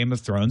episodes of Game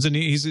of Thrones, and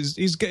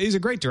he's a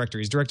great director.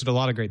 He's directed a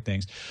lot of great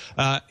things.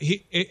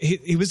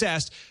 He was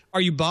asked, are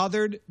you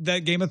bothered that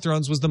Game of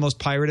Thrones was the most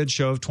pirated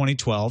show of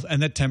 2012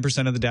 and that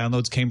 10% of the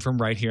downloads came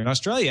from right here in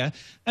Australia?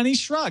 And he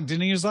shrugged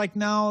and he was like,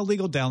 no,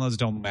 illegal downloads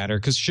don't matter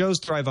because shows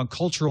thrive on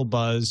cultural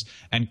buzz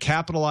and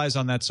capitalize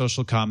on that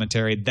social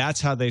commentary.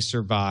 That's how they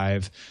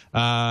survive.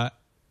 So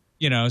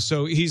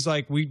he's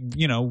like,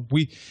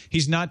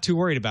 he's not too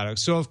worried about it.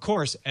 So, of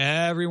course,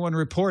 everyone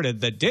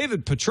reported that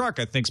David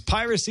Petrarca thinks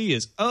piracy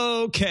is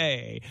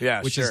okay.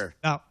 Yeah, which sure.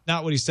 is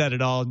not what he said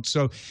at all.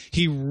 So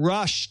he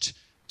rushed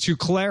to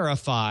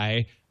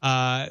clarify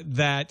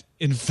that,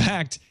 in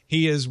fact,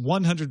 he is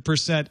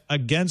 100%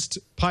 against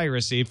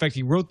piracy. In fact,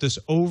 he wrote this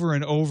over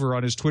and over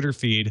on his Twitter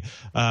feed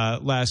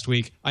last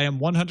week. I am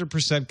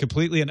 100%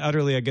 completely and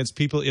utterly against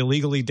people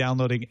illegally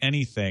downloading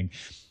anything.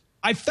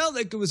 I felt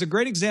like it was a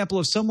great example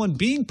of someone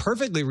being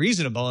perfectly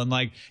reasonable and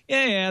like,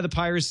 yeah, the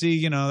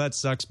piracy, that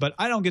sucks, but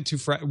I don't get too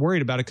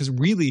worried about it because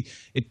really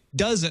it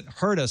doesn't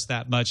hurt us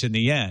that much in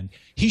the end.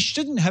 He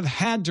shouldn't have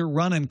had to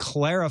run and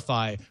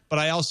clarify, but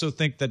I also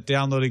think that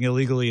downloading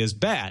illegally is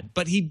bad.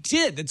 But he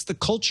did. It's the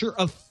culture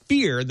of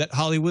fear that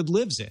Hollywood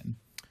lives in.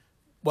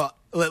 Well,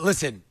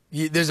 listen,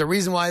 there's a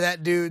reason why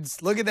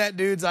look at that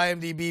dude's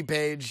IMDb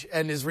page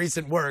and his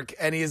recent work,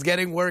 and he is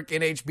getting work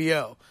in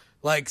HBO.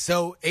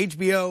 So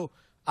HBO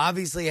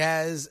obviously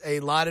has a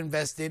lot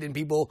invested in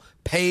people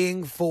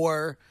paying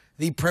for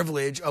the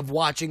privilege of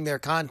watching their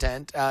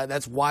content.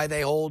 That's why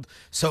they hold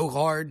so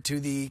hard to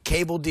the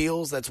cable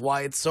deals. That's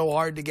why it's so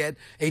hard to get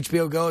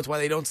HBO Go. It's why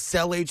they don't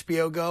sell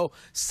HBO Go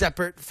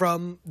separate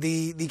from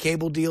the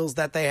cable deals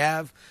that they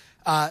have.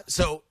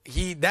 So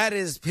that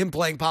is him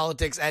playing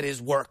politics at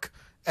his work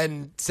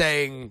and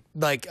saying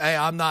like, hey,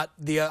 I'm not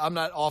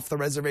off the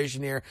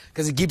reservation here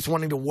because he keeps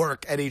wanting to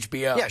work at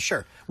HBO. Yeah,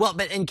 sure. Well,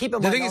 and keep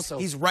in mind the thing also,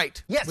 is, he's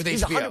right. Yes, with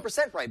he's HBO.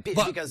 100% right.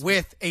 Because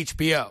with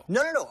HBO.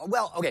 No.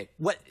 Well, okay.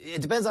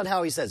 It depends on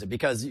how he says it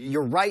because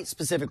you're right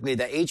specifically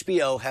that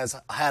HBO has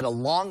had a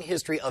long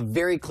history of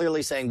very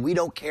clearly saying we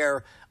don't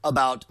care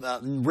about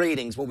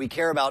ratings. What we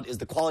care about is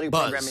the quality of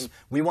programming.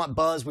 We want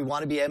buzz. We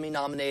want to be Emmy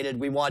nominated.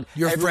 We want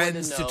your everyone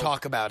friends to know. To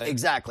talk about it.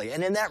 Exactly.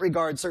 And in that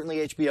regard,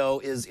 certainly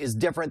HBO is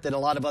different than a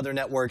lot of other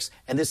networks,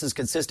 and this is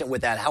consistent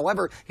with that.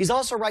 However, he's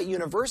also right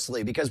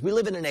universally because we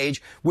live in an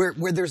age where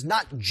there's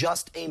not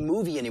just a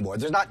movie anymore.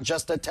 There's not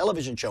just a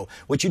television show.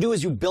 What you do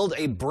is you build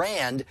a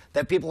brand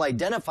that people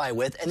identify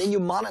with, and then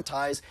you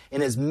monetize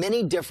in as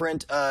many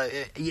different,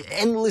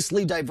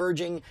 endlessly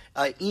diverging,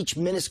 each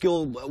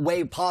minuscule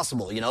way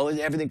possible.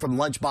 Everything from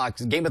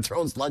lunchboxes, Game of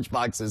Thrones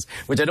lunchboxes,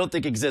 which I don't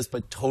think exist,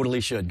 but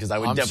totally should, because I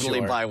would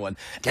definitely buy one.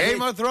 Game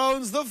of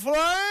Thrones, the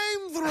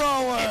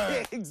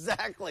flamethrower.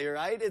 Exactly,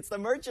 right? It's the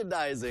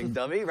merchandising,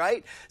 dummy,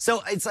 right?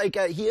 So it's like,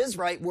 he is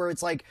right, where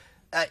it's like,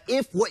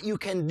 if what you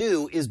can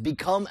do is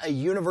become a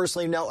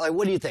universally known, like,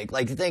 what do you think?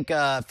 Like, you think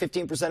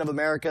 15% of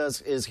America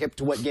is hip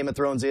to what Game of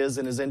Thrones is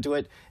and is into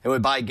it and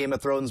would buy Game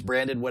of Thrones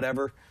branded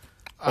whatever,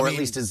 or at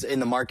least is in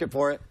the market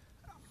for it?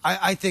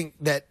 I think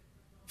that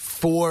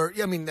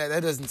that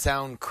doesn't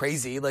sound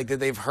crazy. Like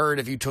that they've heard,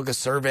 if you took a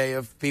survey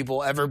of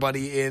people,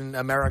 everybody in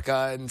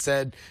America, and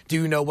said, "Do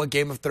you know what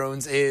Game of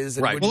Thrones is?"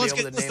 And right. Well,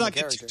 let's not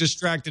get too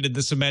distracted in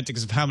the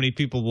semantics of how many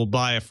people will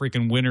buy a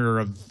freaking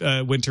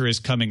Winter is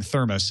Coming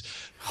thermos.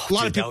 A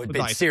lot of people would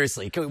buy.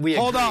 Seriously, can we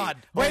hold agree? on.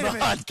 Wait a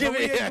minute. Can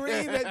we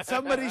agree that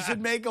somebody should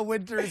make a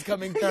Winter is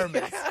Coming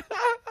thermos?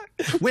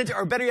 Winter,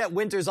 or better yet,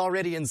 winter's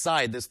already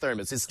inside this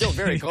thermos. It's still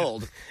very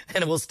cold,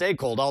 and it will stay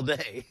cold all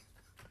day.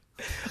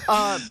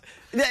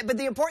 But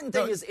the important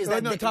thing is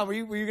that... No, Tom, were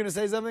you going to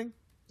say something?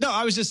 No,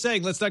 I was just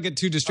saying, let's not get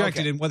too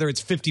distracted in whether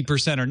it's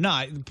 50% or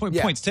not.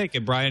 Point's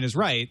taken. Brian is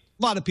right.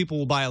 A lot of people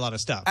will buy a lot of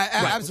stuff.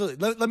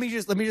 Absolutely. Let me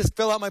just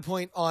fill out my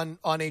point on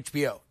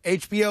HBO.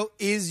 HBO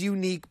is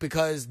unique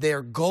because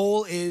their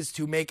goal is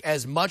to make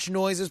as much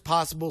noise as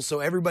possible, so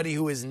everybody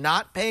who is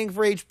not paying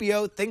for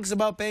HBO thinks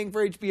about paying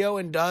for HBO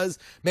and does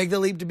make the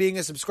leap to being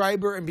a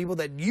subscriber, and people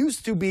that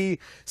used to be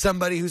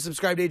somebody who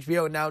subscribed to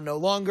HBO and now no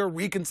longer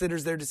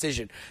reconsiders their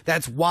decision.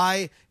 That's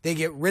why they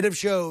get rid of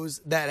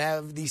shows that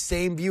have the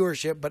same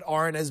viewership but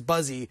aren't as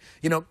buzzy.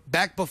 You know,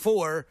 back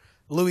before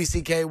Louis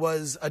C.K.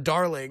 was a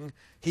darling,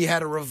 he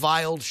had a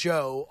reviled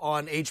show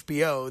on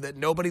HBO that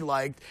nobody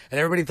liked and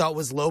everybody thought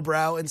was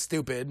lowbrow and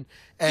stupid.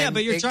 And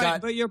but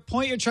your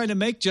point you're trying to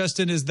make,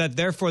 Justin, is that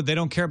therefore they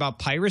don't care about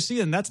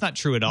piracy, and that's not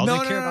true at all. They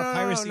care about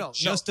piracy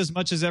just as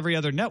much as every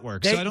other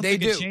network. So I don't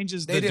think it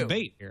changes the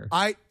debate here.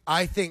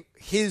 I think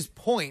his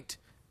point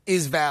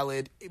is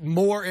valid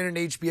more in an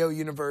HBO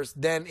universe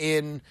than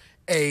in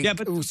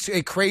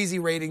a crazy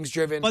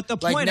ratings-driven. But the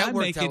point like I'm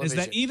making television.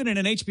 is that even in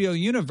an HBO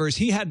universe,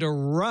 he had to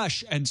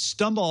rush and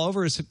stumble all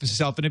over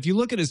himself. And if you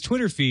look at his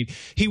Twitter feed,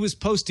 he was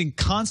posting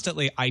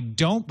constantly, "I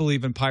don't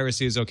believe in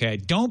piracy is okay. I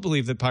don't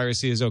believe that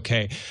piracy is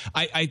okay."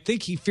 I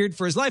think he feared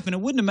for his life, and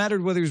it wouldn't have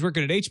mattered whether he was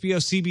working at HBO,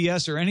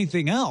 CBS, or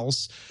anything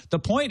else. The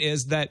point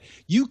is that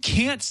you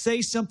can't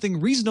say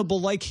something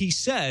reasonable like he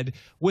said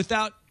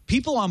without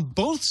people on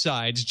both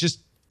sides just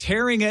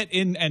tearing it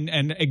in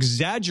and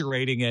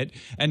exaggerating it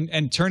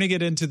and turning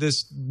it into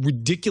this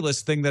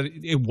ridiculous thing that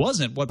it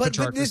wasn't what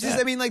Petrarca but this said.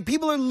 is, I mean, like,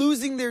 people are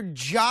losing their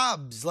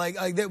jobs. Like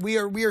that we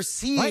are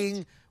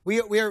seeing we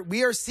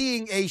are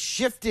seeing a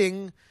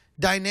shifting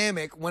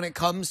dynamic when it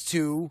comes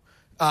to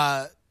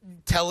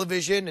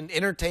television and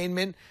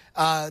entertainment.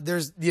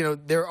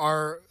 There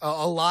are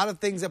a lot of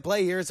things at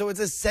play here, so it's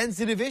a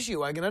sensitive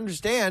issue. I can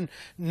understand,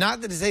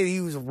 not to say that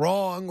he was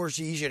wrong or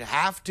he should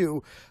have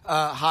to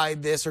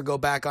hide this or go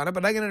back on it,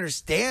 but I can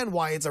understand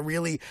why it's a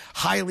really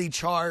highly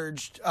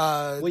charged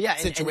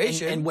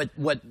situation. And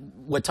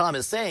what Tom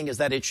is saying is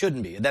that it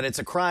shouldn't be, that it's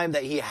a crime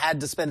that he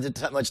had to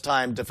spend much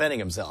time defending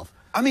himself.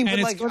 I mean,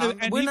 but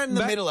we're not in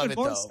the middle of it,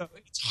 though.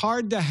 It's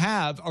hard to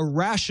have a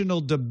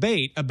rational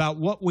debate about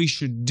what we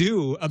should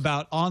do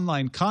about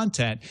online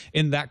content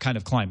in that kind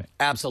of climate.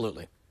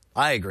 Absolutely.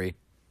 I agree.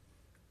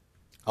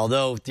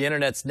 Although the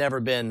internet's never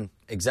been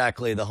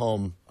exactly the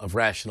home of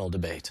rational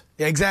debate.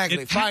 Yeah,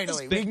 exactly.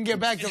 Finally, we can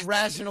get back to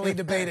rationally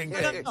debating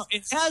things. No,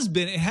 it has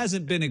been. It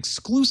hasn't been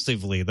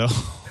exclusively, though.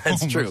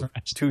 That's true.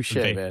 Touche,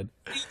 man.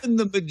 Even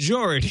the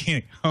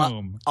majority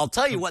home. I'll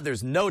tell you what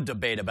there's no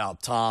debate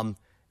about, Tom.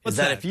 Is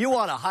that if you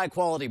want a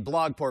high-quality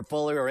blog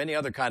portfolio or any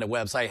other kind of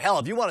website, hell,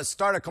 if you want to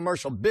start a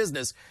commercial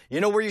business, you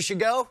know where you should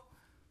go?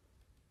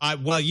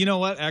 Well, you know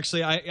what?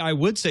 Actually, I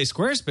would say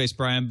Squarespace,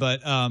 Brian,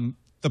 but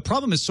the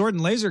problem is Sword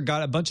and Laser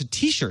got a bunch of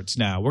T-shirts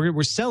now.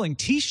 We're selling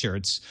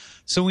T-shirts,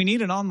 so we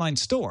need an online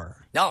store.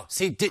 No,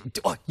 see,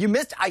 you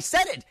missed. I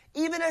said it.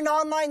 Even an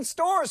online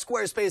store,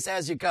 Squarespace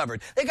has you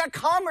covered. They got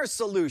commerce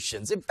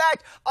solutions. In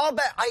fact, I'll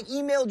bet I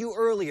emailed you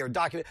earlier.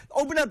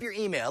 Open up your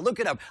email. Look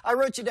it up. I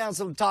wrote you down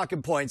some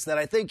talking points that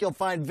I think you'll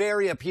find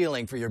very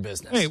appealing for your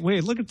business.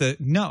 Wait, look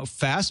at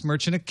fast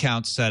merchant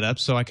account setup,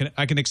 so I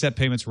can accept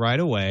payments right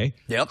away.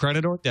 Yep.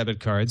 Credit or debit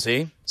cards.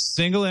 See?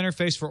 Single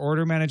interface for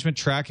order management,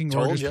 tracking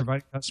orders,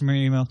 providing customer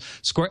email.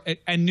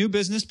 And new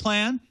business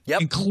plan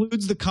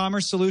includes the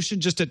commerce solution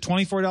just at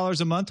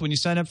 $24 a month when you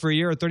sign up for a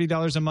year, or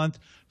 $30 a month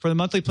for the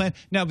monthly plan.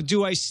 Now,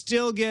 do I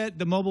still get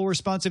the mobile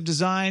responsive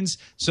designs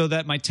so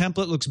that my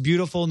template looks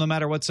beautiful no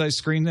matter what size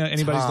screen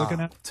anybody's looking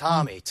at?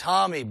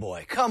 Tommy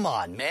boy, come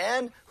on,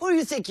 man. Who do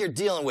you think you're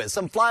dealing with?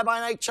 Some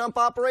fly-by-night chump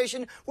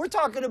operation? We're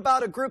talking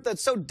about a group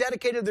that's so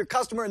dedicated to their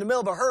customer in the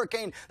middle of a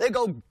hurricane, they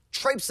go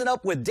traipsing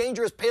up with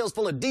dangerous pails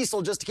full of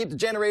diesel just to keep the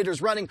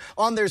generators running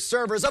on their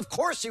servers. Of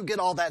course you get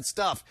all that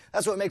stuff.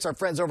 That's what makes our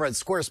friends over at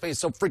Squarespace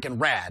so freaking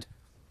rad.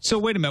 So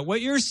wait a minute.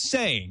 What you're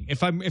saying,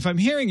 if I'm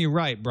hearing you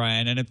right,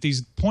 Brian, and if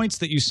these points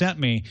that you sent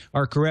me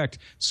are correct,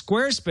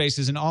 Squarespace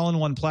is an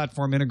all-in-one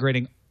platform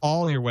integrating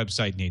all your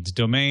website needs: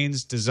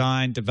 domains,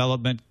 design,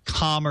 development,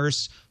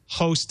 commerce,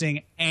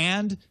 hosting,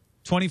 and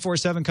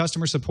 24/7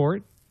 customer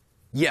support?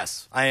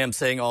 Yes, I am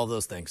saying all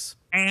those things.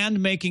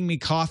 and making me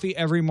coffee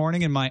every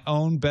morning in my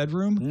own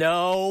bedroom?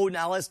 No,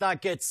 now let's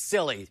not get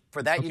silly.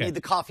 For that, you Okay. need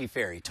the coffee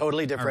fairy.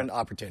 Totally different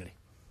opportunity.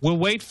 We'll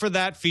wait for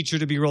that feature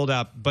to be rolled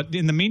out. But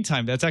in the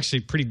meantime, that's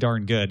actually pretty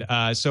darn good.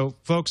 So,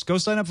 folks, go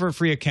sign up for a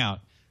free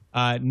account.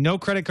 No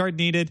credit card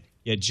needed.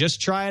 You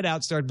just try it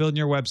out. Start building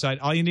your website.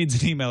 All you need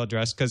is an email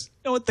address because you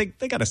know what? They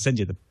got to send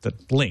you the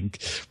link,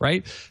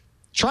 right?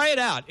 Try it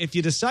out. If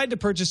you decide to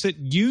purchase it,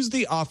 use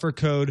the offer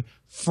code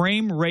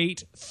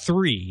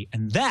FrameRate3,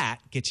 and that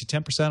gets you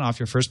 10% off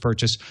your first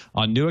purchase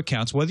on new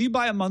accounts. Whether you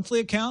buy a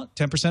monthly account,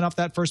 10% off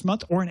that first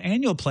month, or an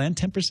annual plan,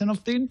 10%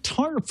 off the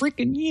entire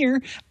freaking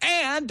year.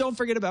 And don't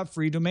forget about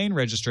free domain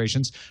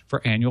registrations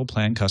for annual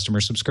plan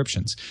customer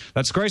subscriptions.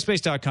 That's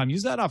Squarespace.com.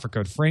 Use that offer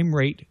code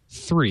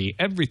FrameRate3.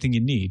 Everything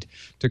you need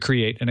to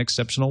create an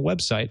exceptional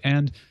website.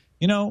 And,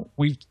 you know,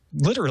 we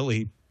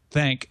literally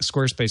thank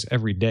Squarespace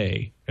every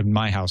day in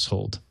my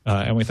household,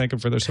 and we thank them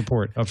for their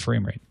support of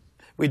FrameRate.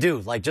 We do.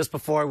 Like just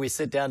before we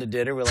sit down to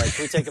dinner, we're like,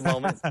 can we take a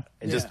moment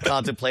and just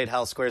contemplate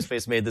how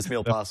Squarespace made this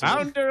meal possible?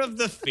 Founder of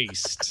the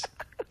feast.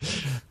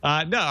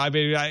 No, I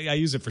mean I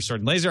use it for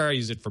Sword and Laser. I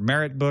use it for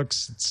Merit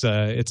books.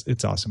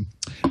 It's awesome.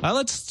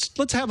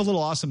 Let's have a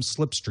little awesome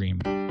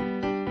slipstream.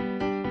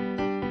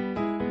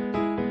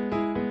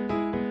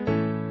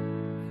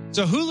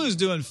 So Hulu's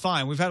doing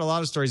fine. We've had a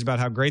lot of stories about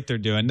how great they're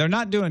doing. They're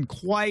not doing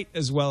quite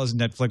as well as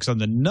Netflix on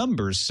the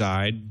numbers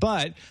side,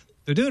 but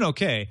they're doing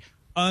okay.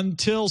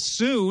 Until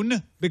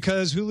soon,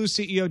 because Hulu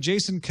CEO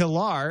Jason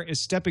Kilar is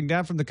stepping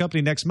down from the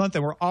company next month,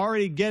 and we're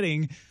already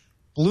getting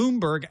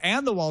Bloomberg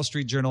and the Wall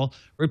Street Journal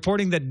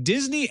reporting that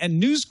Disney and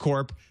News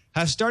Corp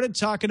have started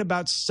talking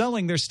about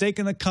selling their stake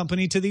in the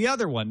company to the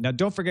other one. Now,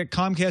 don't forget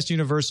Comcast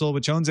Universal,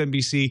 which owns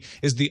NBC,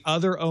 is the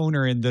other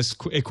owner in this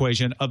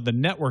equation of the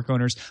network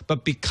owners.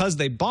 But because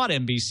they bought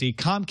NBC,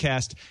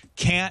 Comcast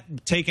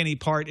can't take any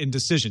part in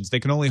decisions. They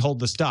can only hold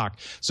the stock.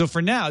 So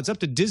for now, it's up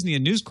to Disney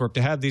and News Corp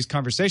to have these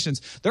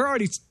conversations. They're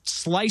already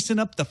slicing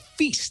up the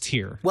feast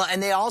here. Well,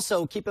 and they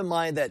also keep in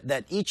mind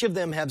that each of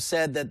them have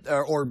said that,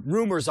 or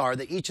rumors are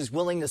that each is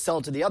willing to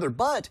sell to the other.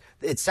 But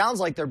it sounds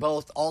like they're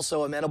both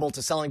also amenable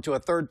to selling to a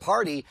third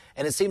party,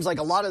 and it seems like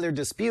a lot of their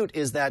dispute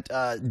is that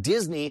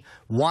Disney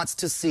wants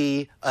to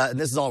see, and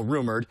this is all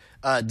rumored,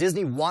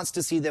 Disney wants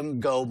to see them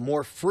go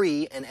more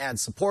free and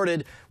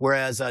ad-supported,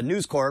 whereas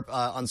News Corp,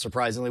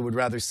 unsurprisingly, would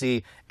rather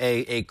see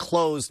a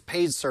closed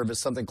paid service,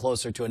 something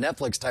closer to a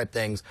Netflix type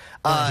things.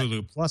 Or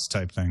Hulu Plus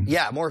type thing.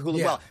 Yeah, more Hulu.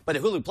 Yeah. Well, but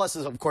Hulu Plus,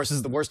 is, of course,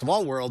 is the worst of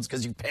all worlds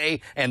because you pay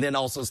and then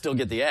also still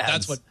get the ads.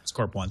 That's what News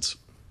Corp wants.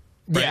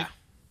 Right? Yeah.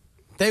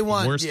 They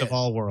want worst of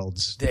all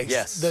worlds.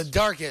 Yes. The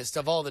darkest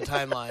of all the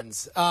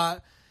timelines.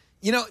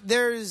 You know,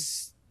 there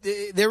is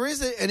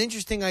an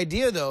interesting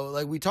idea, though.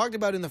 Like we talked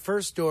about in the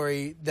first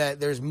story,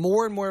 that there's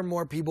more and more and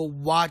more people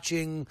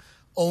watching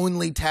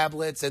only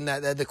tablets, and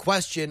that the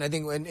question, I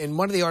think, in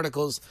one of the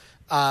articles,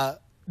 the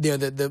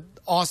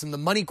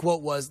money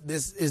quote was,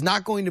 "This is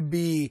not going to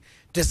be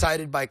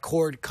decided by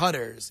cord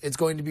cutters. It's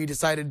going to be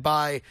decided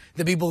by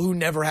the people who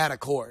never had a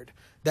cord."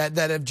 That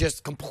have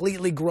just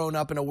completely grown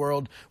up in a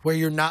world where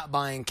you're not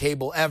buying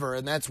cable ever,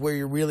 and that's where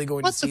you're really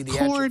going to see the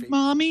atrophy. What's a cord,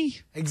 Mommy?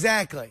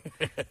 Exactly.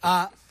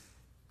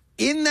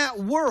 In that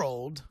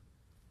world,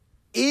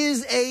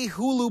 is a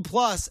Hulu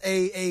Plus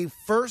a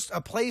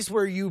place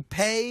where you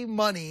pay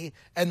money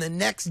and the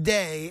next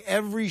day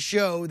every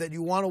show that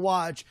you want to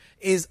watch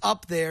is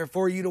up there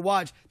for you to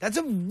watch? That's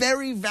a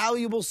very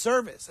valuable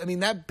service. I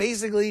mean, that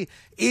basically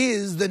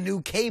is the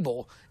new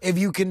cable if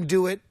you can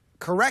do it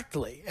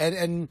correctly.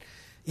 And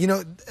you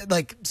know,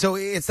 like, so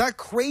it's not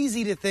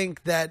crazy to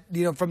think that,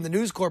 you know, from the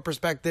News Corp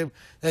perspective,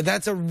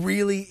 that's a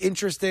really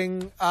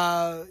interesting,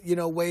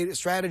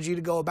 strategy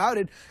to go about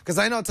it. Because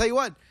I'll tell you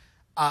what,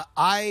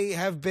 I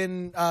have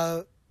been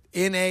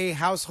in a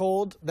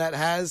household that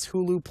has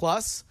Hulu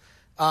Plus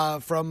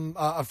from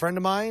a friend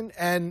of mine,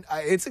 and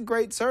it's a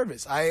great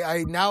service.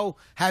 I now,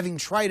 having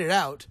tried it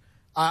out,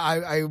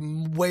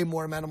 I'm way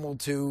more amenable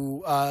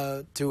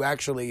to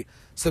actually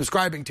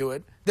subscribing to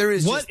it. There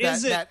is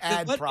that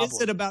ad problem. What is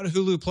it about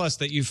Hulu Plus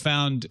that you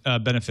found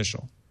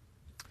beneficial?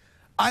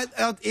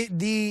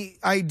 The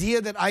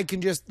idea that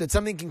that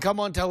something can come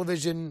on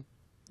television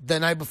the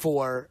night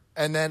before,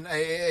 and then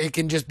it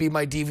can just be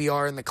my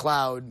DVR in the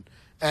cloud,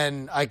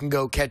 and I can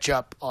go catch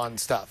up on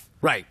stuff.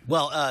 Right.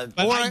 Well,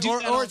 but I do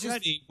that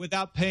already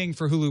without paying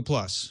for Hulu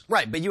Plus.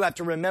 Right, but you have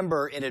to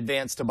remember in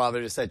advance to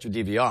bother to set your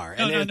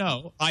DVR.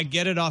 No. I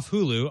get it off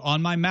Hulu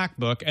on my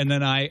MacBook, and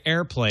then I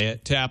AirPlay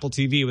it to Apple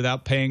TV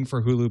without paying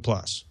for Hulu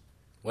Plus.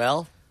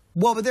 Well,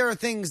 but there are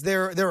things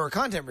there are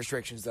content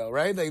restrictions, though,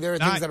 right? Like there are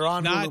things that are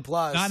on Hulu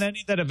Plus. Not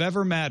any that have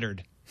ever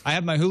mattered. I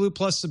have my Hulu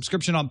Plus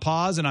subscription on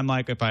pause, and I'm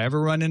like, if I ever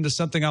run into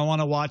something I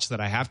want to watch that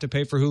I have to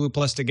pay for Hulu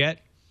Plus to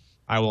get,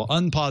 I will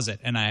unpause it,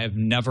 and I have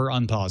never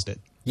unpaused it.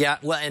 Yeah,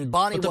 well, and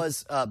Bonnie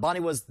was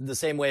the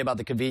same way about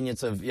the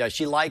convenience of,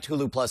 she liked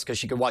Hulu Plus because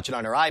she could watch it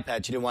on her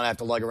iPad. She didn't want to have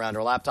to lug around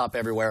her laptop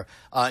everywhere.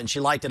 And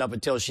she liked it up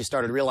until she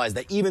started to realize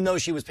that even though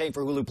she was paying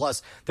for Hulu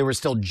Plus, there were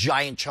still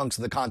giant chunks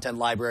of the content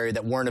library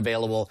that weren't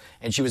available.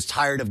 And she was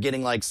tired of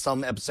getting like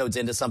some episodes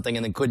into something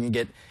and then couldn't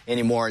get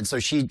any more. And so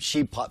she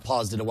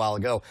paused it a while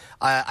ago.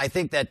 I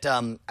think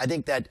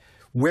that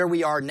where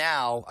we are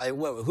now,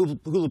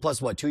 Hulu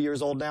Plus, 2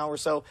 years old now or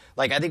so?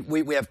 Like, I think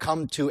we have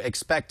come to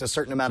expect a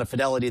certain amount of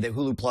fidelity that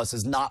Hulu Plus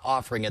is not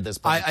offering at this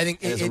point. I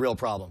think it is a real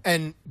problem.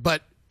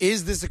 But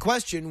is this a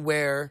question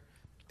where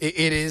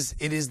it is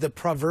the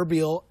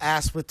proverbial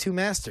ass with two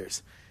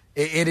masters?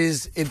 It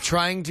is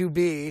trying to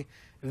be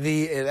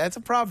that's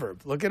a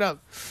proverb. Look it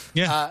up.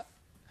 Yeah.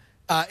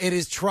 It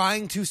is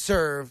trying to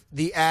serve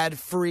the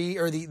ad-free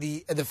or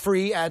the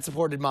free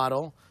ad-supported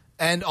model,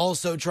 and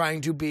also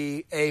trying to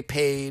be a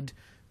paid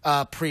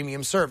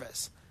premium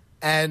service.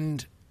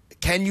 And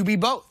can you be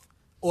both?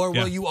 Or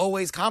will you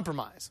always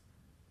compromise?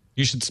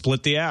 You should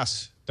split the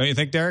ass. Don't you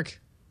think, Derek?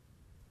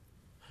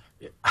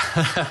 Yeah,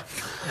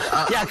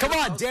 come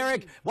on,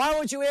 Derek. Why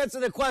won't you answer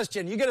the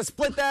question? You going to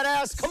split that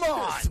ass? Come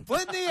on.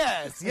 Split the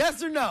ass.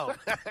 Yes or no?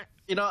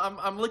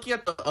 I'm looking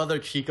at the other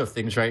cheek of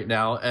things right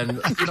now,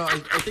 and I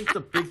think the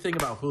big thing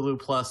about Hulu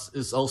Plus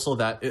is also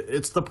that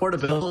it's the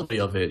portability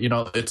of it.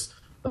 It's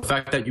the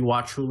fact that you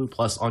watch Hulu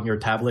Plus on your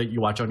tablet,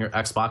 you watch on your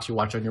Xbox, you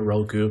watch on your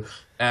Roku,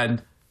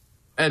 and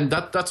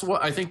that's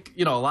what I think.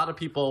 A lot of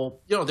people.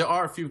 There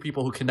are a few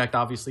people who connect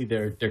obviously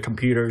their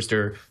computers,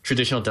 their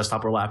traditional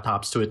desktop or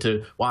laptops to it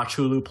to watch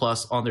Hulu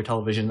Plus on their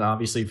television. And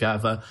obviously, if you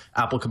have an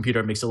Apple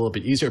computer, it makes it a little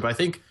bit easier. But I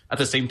think at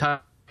the same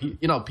time,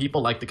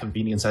 people like the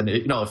convenience, and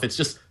if it's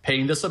just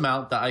paying this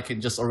amount that I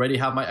can just already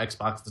have my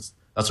Xbox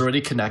that's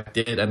already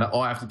connected, and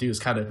all I have to do is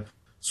kind of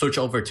switch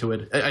over to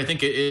it. I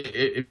think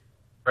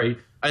right.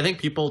 I think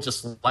people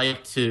just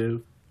like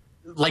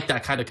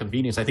that kind of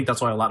convenience. I think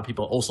that's why a lot of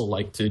people also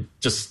like to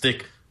just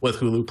stick with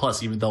Hulu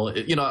Plus, even though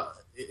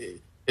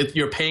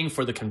you're paying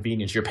for the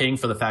convenience. You're paying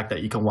for the fact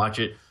that you can watch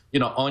it,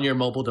 on your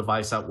mobile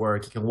device at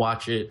work. You can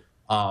watch it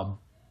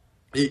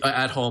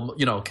at home,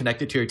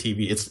 connected to your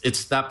TV.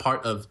 It's that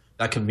part of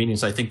that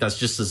convenience. I think that's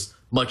just as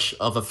much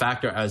of a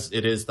factor as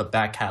it is the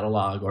back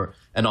catalog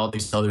and all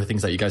these other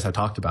things that you guys have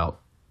talked about.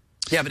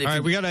 Yeah, but all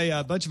right, we got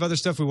a bunch of other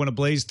stuff we want to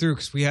blaze through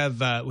because we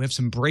have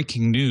some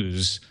breaking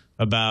news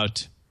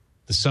about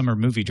the summer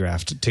movie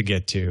draft to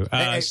get to.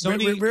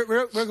 Sony,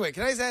 real quick,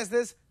 can I just ask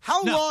this?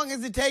 How long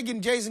has it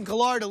taken Jason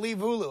Kilar to leave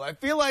Hulu? I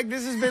feel like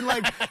this has been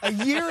like a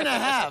year and a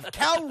half.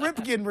 Cal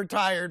Ripken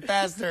retired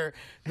faster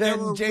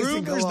than Jason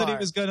Kilar. There were rumors that he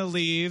was going to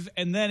leave,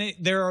 and then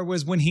there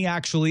was when he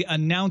actually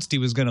announced he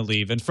was going to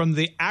leave. And from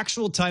the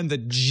actual time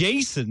that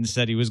Jason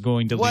said he was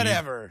going to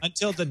leave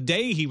until the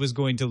day he was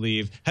going to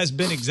leave has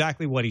been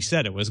exactly what he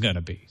said it was going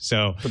to be.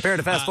 So prepare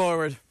to fast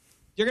forward.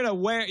 You're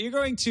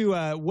going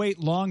to wait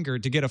longer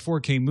to get a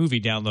 4K movie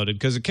downloaded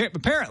because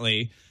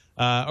apparently,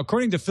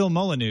 according to Phil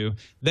Molyneux,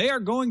 they are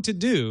going to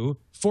do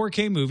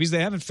 4K movies. They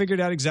haven't figured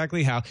out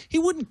exactly how. He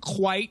wouldn't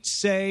quite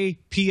say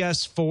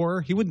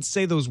PS4. He wouldn't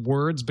say those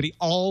words, but he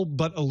all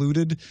but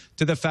alluded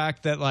to the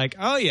fact that, like,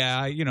 oh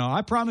yeah,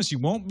 I promise you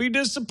won't be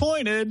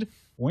disappointed.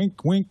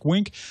 Wink, wink,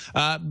 wink.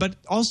 But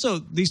also,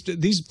 these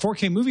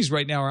 4K movies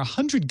right now are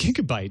 100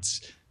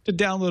 gigabytes to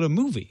download a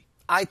movie.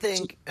 I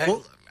think.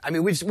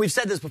 We've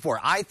said this before.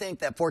 I think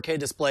that 4K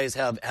displays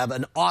have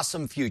an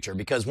awesome future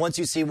because once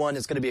you see one,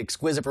 it's going to be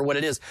exquisite for what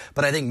it is.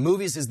 But I think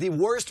movies is the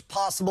worst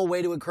possible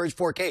way to encourage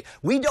 4K.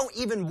 We don't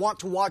even want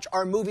to watch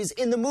our movies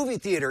in the movie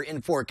theater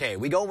in 4K.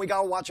 We got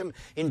to watch them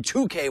in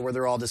 2K where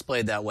they're all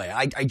displayed that way.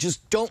 I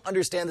just don't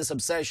understand this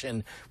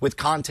obsession with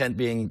content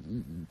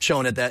being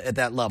shown at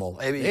that level.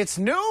 It's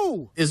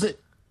new.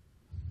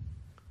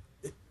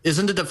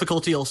 Isn't the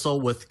difficulty also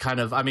with kind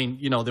of,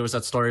 there was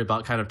that story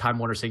about kind of Time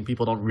Warner saying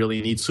people don't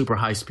really need super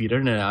high speed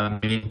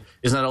internet.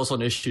 Isn't that also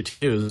an issue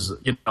too? Is,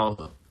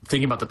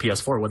 thinking about the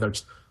PS4, whether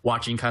it's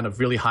watching kind of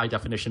really high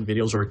definition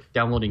videos or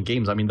downloading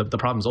games. The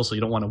problem is also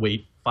you don't want to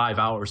wait 5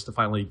 hours to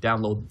finally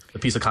download the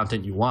piece of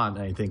content you want.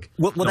 And I think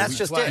that's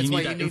just it. That's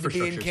why you need to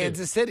be in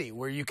Kansas City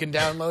where you can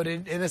download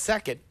it in a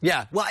second.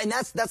 Yeah, well, and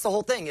that's the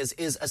whole thing is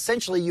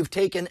essentially you've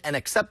taken an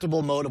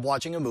acceptable mode of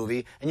watching a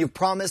movie and you've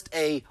promised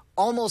a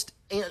almost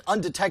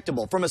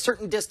undetectable, from a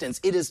certain distance,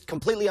 it is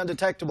completely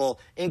undetectable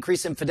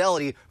increase in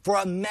fidelity for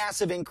a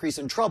massive increase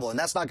in trouble, and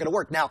that's not going to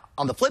work. Now,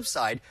 on the flip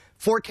side,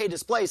 4K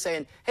display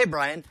saying, hey,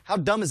 Brian, how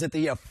dumb is it that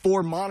you have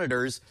 4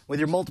 monitors with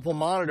your multiple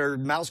monitor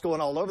mouse going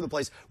all over the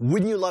place?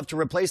 Wouldn't you love to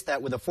replace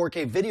that with a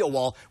 4K video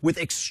wall with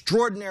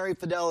extraordinary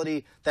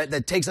fidelity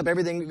that takes up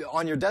everything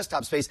on your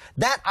desktop space?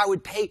 That I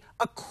would pay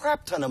a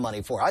crap ton of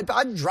money for. I'd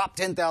drop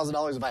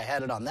 $10,000 if I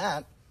had it on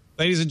that.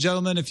 Ladies and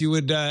gentlemen, if you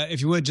would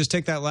just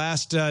take that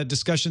last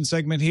discussion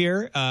segment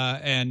here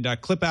and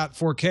clip out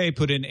 4K,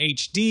 put in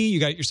HD. You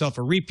got yourself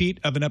a repeat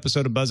of an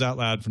episode of Buzz Out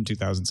Loud from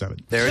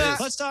 2007. There it is.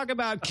 Let's talk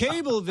about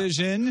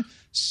Cablevision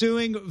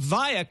suing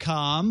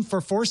Viacom for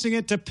forcing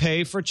it to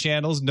pay for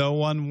channels no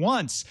one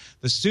wants.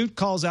 The suit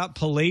calls out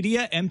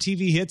Palladia,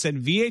 MTV Hits,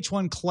 and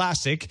VH1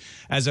 Classic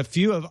as a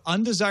few of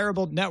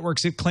undesirable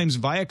networks. It claims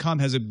Viacom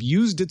has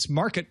abused its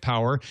market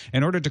power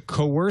in order to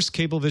coerce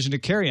Cablevision to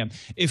carry them.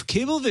 If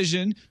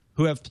Cablevision,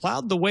 who have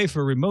plowed the way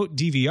for remote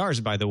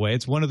DVRs, by the way,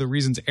 it's one of the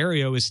reasons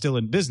Aereo is still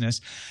in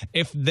business,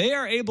 if they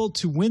are able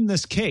to win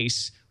this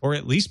case, or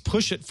at least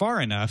push it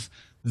far enough,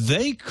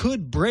 they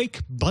could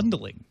break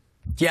bundling.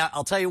 Yeah,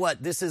 I'll tell you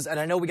what, this is, and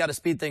I know we got to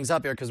speed things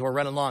up here because we're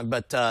running long,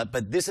 but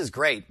this is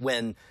great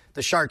when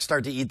the sharks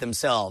start to eat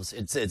themselves.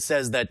 It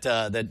says that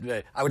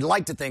I would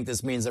like to think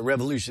this means that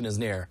revolution is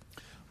near.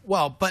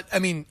 Well, but I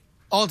mean,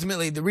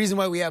 ultimately, the reason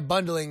why we have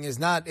bundling is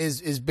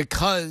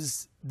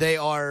because they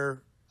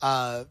are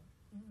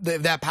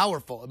that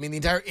powerful. I mean, the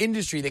entire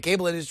industry, the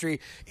cable industry,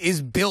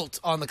 is built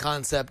on the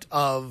concept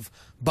of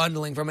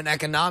bundling from an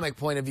economic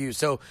point of view.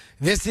 So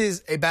this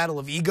is a battle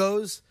of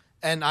egos,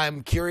 and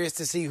I'm curious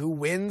to see who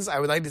wins. I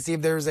would like to see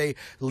if there's a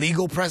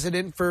legal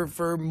precedent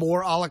for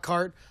more a la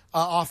carte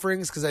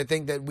offerings, because I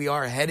think that we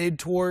are headed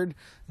toward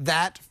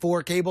that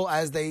for cable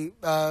as they,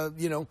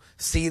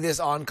 see this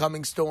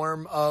oncoming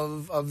storm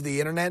of the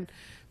internet.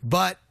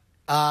 But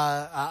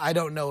I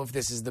don't know if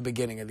this is the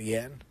beginning of the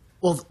end.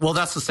 Well,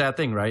 that's the sad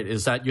thing, right?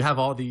 Is that you have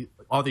all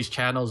these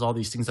channels, all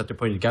these things that they're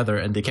putting together,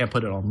 and they can't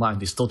put it online.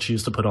 They still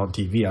choose to put it on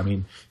TV. I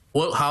mean,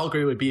 how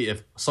great would it be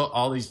if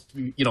all these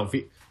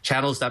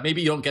channels that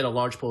maybe you don't get a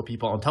large pool of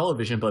people on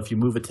television, but if you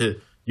move it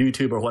to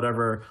YouTube or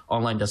whatever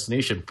online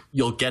destination,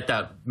 you'll get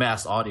that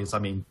mass audience. I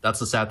mean, that's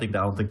the sad thing that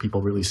I don't think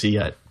people really see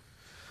yet.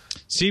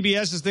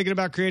 CBS is thinking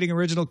about creating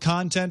original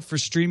content for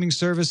streaming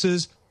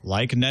services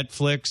like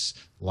Netflix,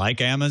 like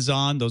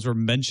Amazon. Those were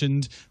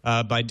mentioned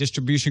by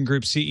Distribution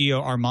Group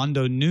CEO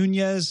Armando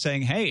Nunez,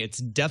 saying, hey, it's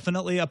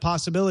definitely a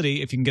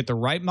possibility. If you can get the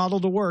right model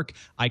to work,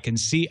 I can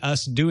see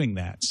us doing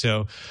that.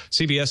 So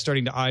CBS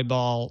starting to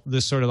eyeball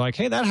this sort of like,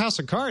 hey, that House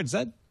of Cards,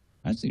 that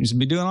seems to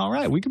be doing all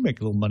right. We can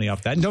make a little money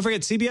off that. And don't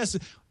forget, CBS,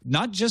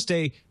 not just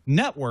a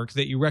network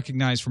that you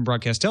recognize from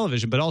broadcast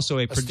television, but also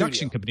a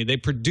production company. They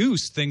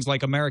produce things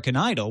like American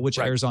Idol, which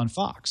airs on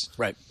Fox.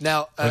 Right.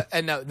 Now,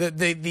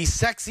 the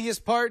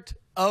sexiest part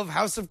of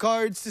House of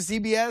Cards to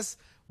CBS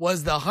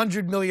was the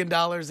 $100 million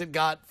it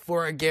got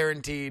for a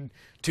guaranteed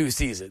 2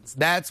 seasons.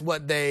 That's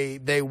what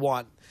they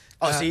want.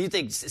 Oh, so you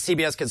think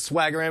CBS could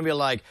swagger around and be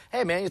like,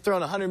 hey, man, you're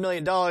throwing $100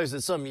 million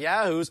at some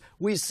yahoos.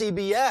 We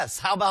CBS.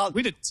 How about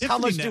how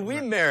much do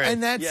we merit?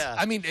 And that's,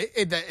 I mean,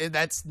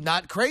 that's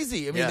not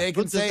crazy. I mean, they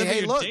can say,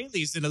 hey, look.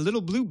 Dailies in a little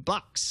blue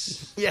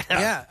box.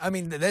 Yeah. I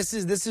mean, this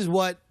is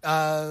what,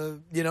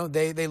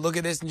 they look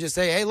at this and just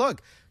say, hey,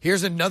 look,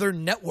 here's another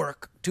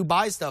network to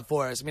buy stuff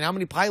for us. I mean, how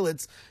many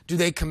pilots do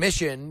they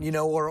commission,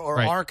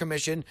 or are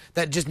commissioned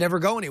that just never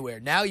go anywhere?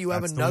 Now you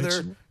have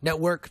another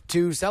network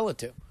to sell it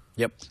to.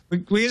 Yep.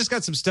 We just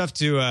got some stuff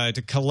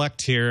to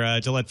collect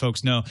here to let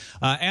folks know.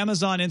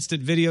 Amazon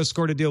Instant Video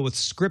scored a deal with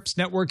Scripps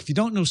Network. If you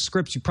don't know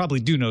Scripps, you probably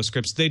do know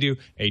Scripps. They do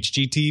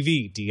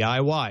HGTV,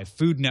 DIY,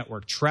 Food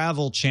Network,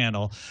 Travel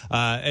Channel.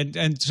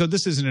 And so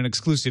this isn't an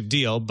exclusive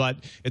deal, but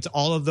it's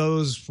all of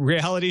those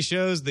reality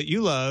shows that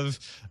you love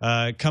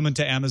coming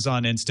to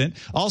Amazon Instant.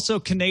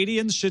 Also,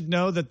 Canadians should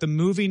know that the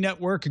movie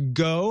network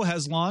Go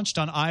has launched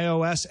on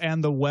iOS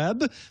and the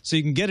web, so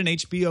you can get an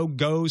HBO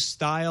Go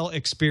style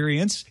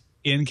experience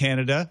in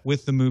Canada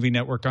with the movie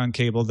network on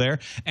cable there.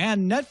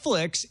 And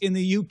Netflix in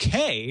the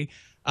UK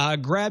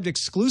grabbed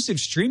exclusive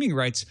streaming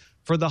rights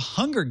for the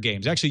Hunger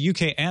Games, actually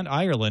UK and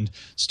Ireland,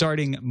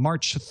 starting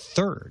March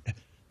 3rd.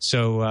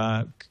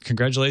 So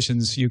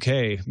congratulations,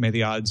 UK. May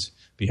the odds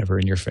be ever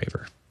in your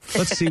favor.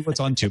 Let's see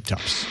what's on Tube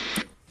Tops.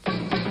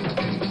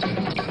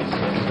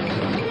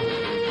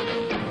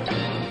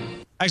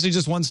 Actually,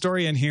 just one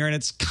story in here, and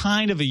it's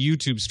kind of a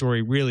YouTube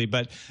story, really.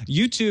 But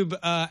YouTube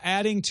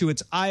adding to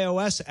its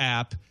iOS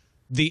app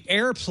the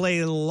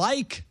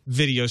AirPlay-like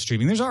video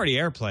streaming. There's already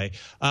AirPlay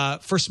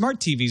for smart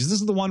TVs. This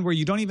is the one where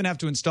you don't even have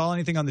to install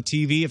anything on the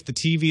TV. If the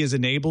TV is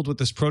enabled with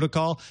this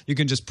protocol, you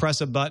can just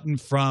press a button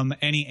from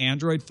any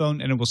Android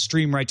phone, and it will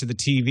stream right to the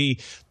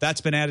TV.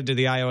 That's been added to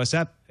the iOS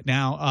app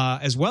now,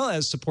 as well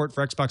as support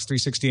for Xbox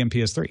 360 and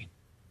PS3.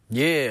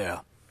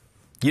 Yeah.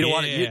 You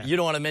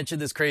don't want to mention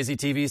this crazy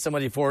TV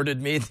somebody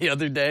forwarded me the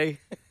other day?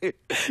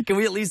 Can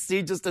we at least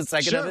see just a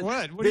second of it?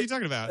 What are you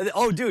talking about?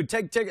 Oh, dude,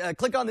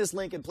 click on this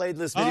link and play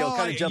this video.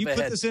 Kind of jump ahead.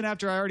 You put this in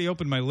after I already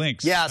opened my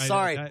links. Yeah,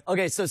 sorry.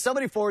 Okay, so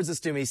somebody forwards this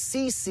to me.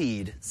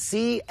 Seed,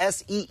 CSEED.com.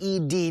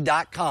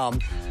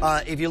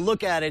 If you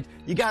look at it,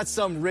 you got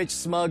some rich,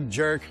 smug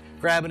jerk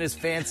grabbing his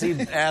fancy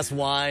ass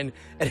wine,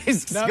 and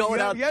he's going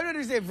out. You have to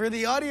understand, for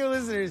the audio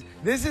listeners,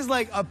 this is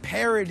like a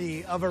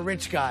parody of a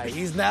rich guy.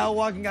 He's now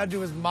walking out to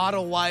his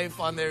model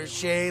wife on their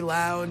Shea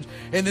lounge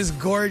in this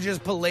gorgeous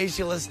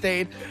palatial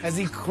estate as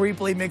he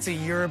creepily makes a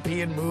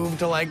European move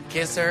to like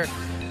kiss her.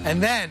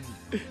 And then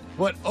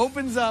what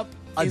opens up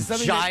A is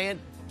something giant.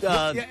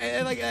 yeah,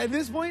 and like at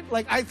this point,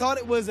 like I thought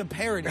it was a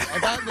parody. I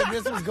thought that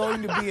this was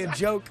going to be a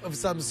joke of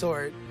some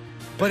sort,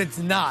 but it's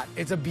not.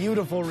 It's a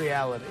beautiful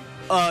reality.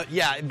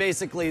 Yeah,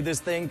 basically this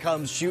thing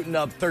comes shooting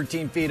up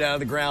 13 feet out of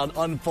the ground,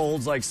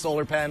 unfolds like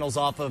solar panels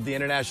off of the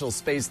International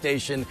Space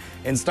Station,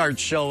 and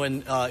starts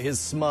showing his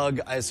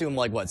smug, I assume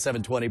like what,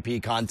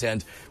 720p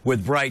content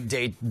with bright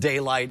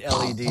daylight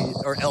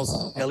LEDs or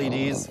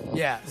LEDs.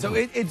 Yeah, so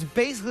it's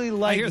basically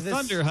like I hear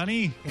thunder,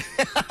 honey.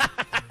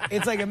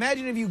 It's like,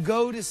 imagine if you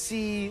go to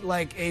see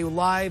like a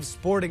live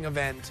sporting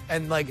event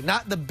and like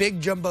not the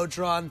big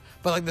Jumbotron,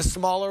 but like the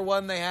smaller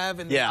one they have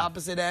in the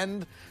opposite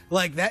end.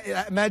 Like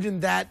that,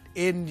 imagine that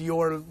in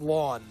your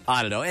lawn.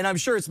 I don't know. And I'm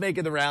sure it's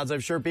making the rounds. I'm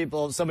sure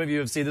some of you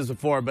have seen this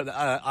before, but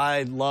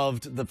I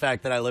loved the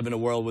fact that I live in a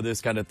world where this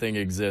kind of thing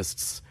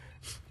exists.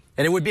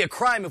 And it would be a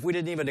crime if we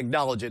didn't even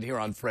acknowledge it here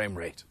on Frame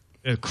Rate.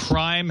 A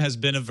crime has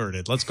been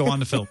averted. Let's go on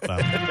to Film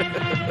Cloud.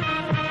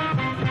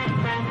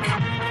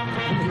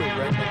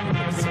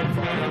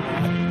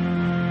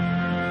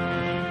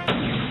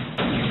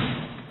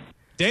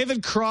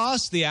 David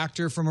Cross, the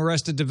actor from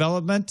Arrested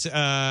Development,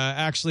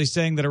 actually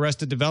saying that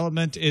Arrested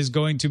Development is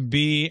going to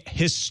be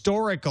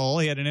historical.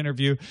 He had an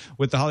interview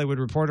with The Hollywood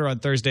Reporter on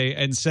Thursday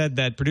and said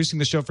that producing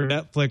the show for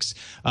Netflix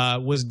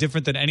was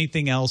different than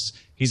anything else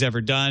he's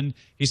ever done.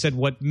 He said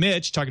what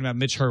Mitch, talking about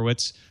Mitch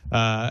Hurwitz,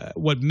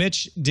 what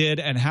Mitch did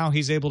and how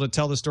he's able to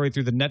tell the story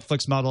through the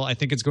Netflix model, I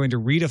think it's going to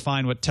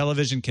redefine what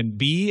television can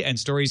be and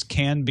stories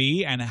can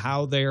be and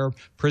how they're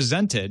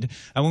presented.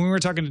 And when we were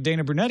talking to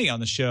Dana Brunetti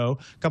on the show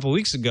a couple of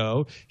weeks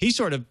ago, he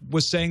sort of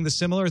was saying the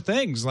similar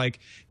things. Like,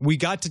 we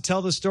got to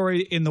tell the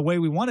story in the way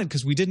we wanted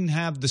because we didn't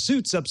have the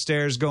suits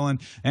upstairs going,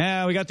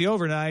 we got the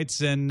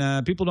overnights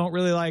and people don't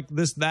really like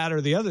this, that,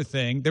 or the other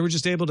thing. They were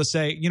just able to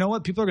say, you know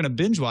what, people are going to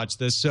binge watch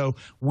this, so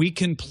we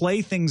can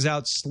play things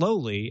out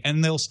slowly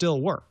and they'll still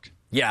work.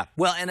 Yeah,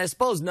 well, and I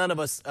suppose none of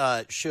us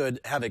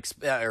should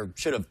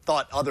have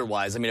thought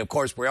otherwise. I mean, of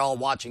course, we're all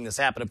watching this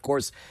happen. Of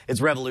course,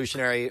 it's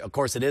revolutionary. Of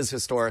course, it is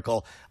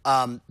historical.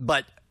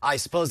 But I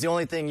suppose the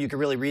only thing you can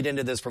really read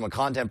into this from a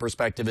content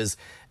perspective is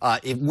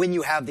when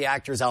you have the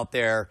actors out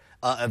there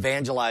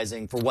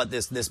evangelizing for what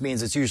this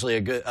means, it's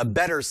usually a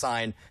better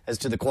sign as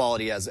to the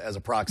quality as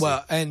a proxy.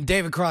 Well, and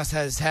David Cross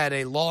has had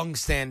a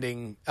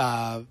long-standing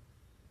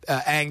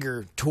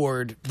anger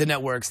toward the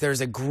networks.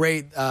 There's a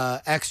great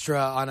extra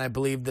on, I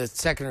believe, the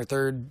second or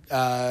third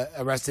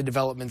Arrested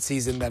Development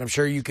season that I'm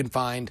sure you can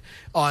find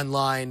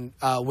online,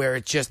 where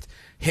it's just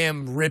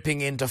him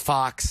ripping into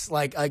Fox,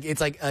 like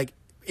it's like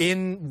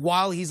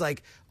while he's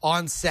like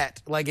on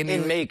set, like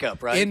in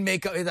makeup, right? In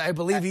makeup, I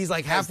believe he's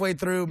like halfway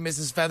through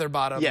Mrs.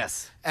 Featherbottom.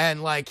 Yes,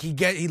 and like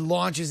he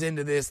launches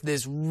into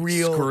this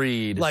real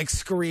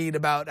screed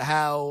about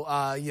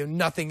how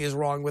nothing is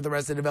wrong with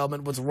Arrested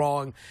Development. What's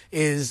wrong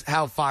is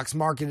how Fox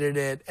marketed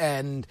it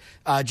and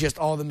just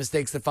all the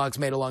mistakes that Fox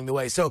made along the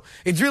way. So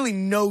it's really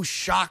no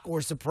shock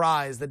or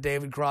surprise that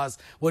David Cross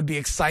would be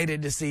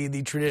excited to see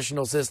the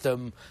traditional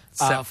system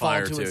fall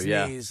to its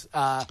knees.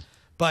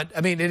 But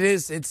I mean,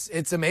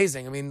 it's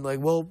amazing. I mean, like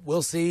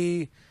we'll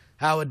see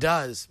how it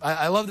does.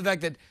 I love the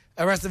fact that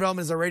Arrested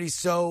Development is already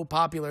so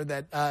popular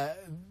that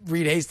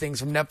Reed Hastings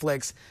from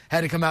Netflix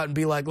had to come out and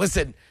be like,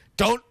 "Listen,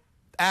 don't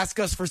ask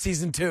us for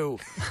season 2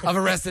 of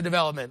Arrested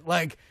Development.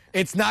 Like,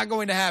 it's not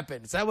going to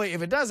happen." So that way,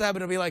 if it does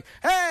happen, it'll be like,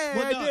 "Hey,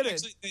 I did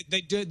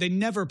it." They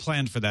never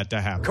planned for that to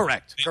happen.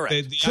 Correct.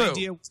 The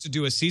idea was to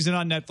do a season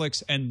on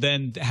Netflix and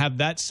then have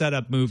that set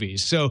up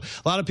movies. So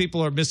a lot of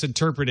people are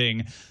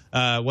misinterpreting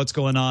what's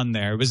going on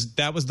there.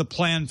 That was the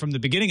plan from the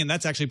beginning, and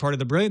that's actually part of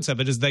the brilliance of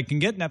it, is they can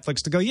get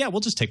Netflix to go, yeah, we'll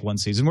just take one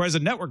season, whereas a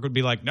network would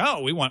be like,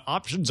 no, we want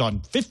options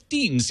on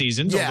 15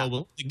 seasons, although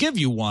we'll give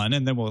you one,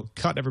 and then we'll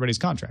cut everybody's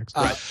contracts.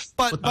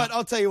 But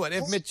I'll tell you what,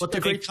 if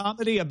a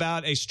comedy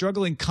about a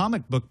struggling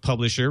comic book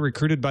publisher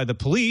recruited by the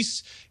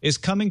police is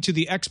coming to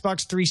the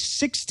Xbox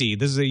 360.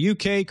 This is a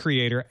UK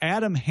creator,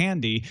 Adam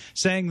Handy,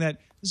 saying that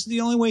this is the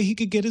only way he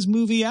could get his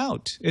movie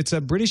out. It's a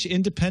British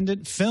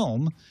independent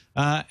film,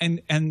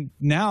 and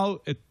now,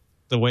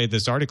 the way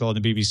this article on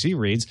the BBC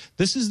reads,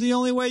 this is the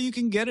only way you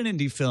can get an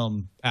indie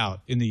film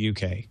out in the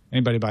UK.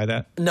 Anybody buy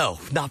that? No,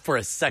 not for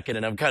a second,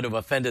 and I'm kind of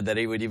offended that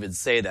he would even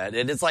say that.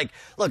 And it's like,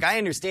 look, I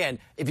understand.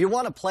 If you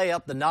want to play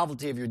up the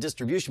novelty of your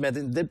distribution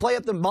method, then play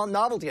up the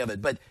novelty of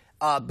it. But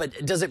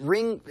does it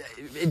ring?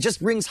 It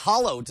just rings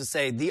hollow to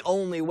say the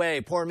only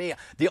way, poor me,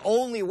 the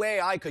only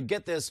way I could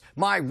get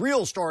my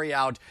real story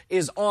out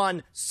is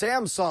on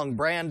Samsung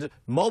brand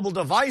mobile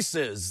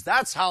devices.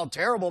 That's how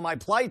terrible my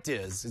plight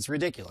is. It's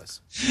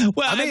ridiculous.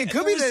 Well, I mean, it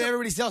could be that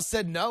everybody else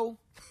said no.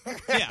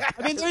 Yeah,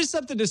 I mean, there's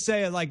something to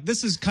say, like,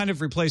 this has kind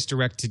of replaced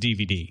direct to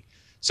DVD.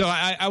 So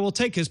I will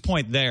take his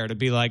point there to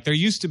be like, there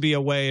used to be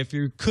a way, if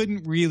you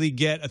couldn't really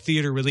get a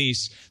theater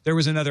release, there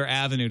was another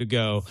avenue to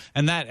go.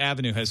 And that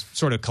avenue has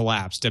sort of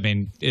collapsed. I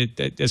mean,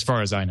 as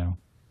far as I know.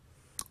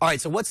 All right,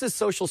 so what's this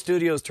Social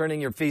Studios turning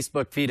your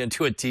Facebook feed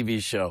into a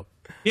TV show?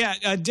 Yeah,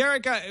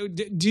 Derek,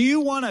 do you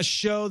want a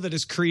show that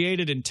is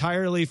created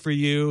entirely for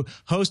you,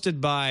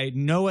 hosted by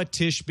Noah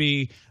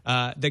Tishby,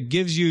 that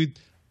gives you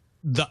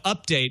the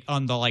update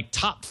on the like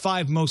top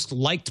 5 most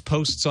liked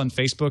posts on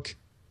Facebook?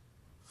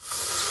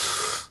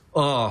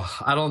 Oh,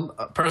 I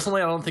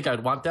don't think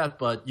I'd want that,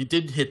 but you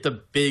did hit the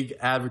big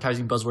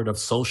advertising buzzword of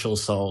social,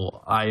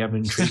 so I am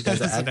intrigued to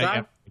add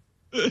that.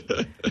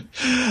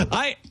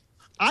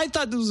 I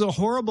thought this was a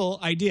horrible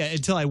idea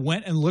until I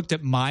went and looked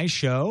at my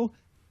show.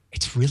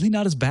 It's really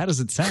not as bad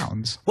as it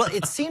sounds. Well,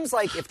 it seems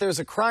like if there's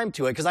a crime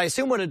to it, because I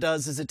assume what it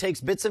does is it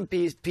takes bits and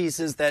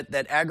pieces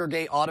that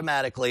aggregate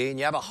automatically, and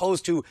you have a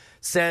host who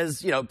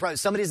says,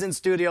 somebody's in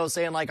studio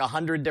saying like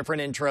 100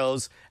 different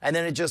intros, and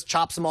then it just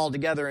chops them all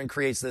together and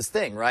creates this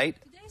thing, right?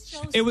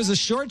 It was a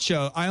short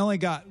show. I only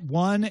got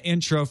one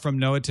intro from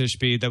Noah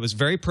Tishby that was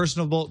very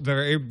personable,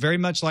 very, very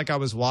much like I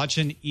was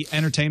watching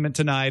Entertainment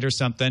Tonight or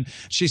something.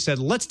 She said,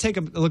 let's take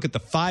a look at the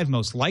 5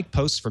 most liked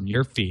posts from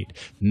your feed.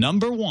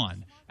 Number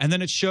 1. And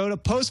then it showed a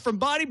post from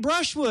Bonnie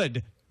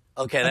Brushwood.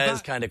 Okay, that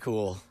is kind of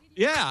cool.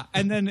 Yeah,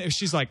 and then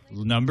she's like,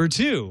 number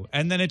 2.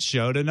 And then it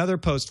showed another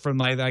post from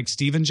like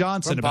Steven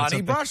Johnson. From about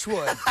Bonnie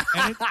Brushwood.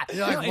 And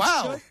You're like,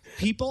 wow.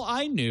 People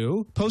I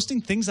knew posting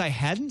things I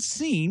hadn't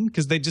seen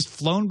because they'd just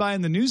flown by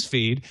in the news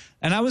feed.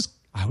 And I was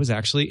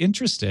actually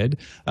interested.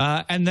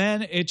 And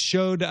then it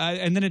showed,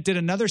 and then it did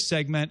another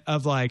segment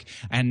of like,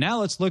 and now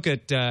let's look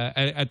at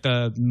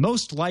the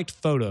most liked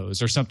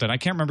photos or something. I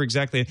can't remember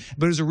exactly,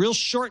 but it was a real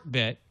short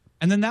bit.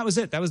 And then that was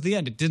it. That was the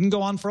end. It didn't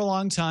go on for a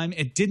long time.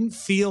 It didn't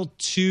feel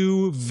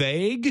too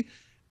vague.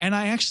 And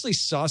I actually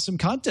saw some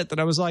content that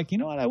I was like, you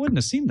know what? I wouldn't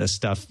have seen this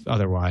stuff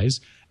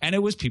otherwise. And it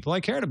was people I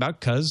cared about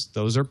because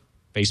those are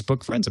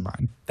Facebook friends of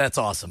mine. That's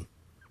awesome.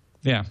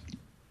 Yeah.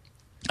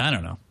 I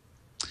don't know.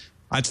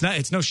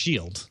 It's no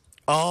Shield.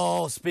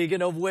 Oh,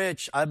 speaking of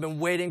which, I've been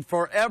waiting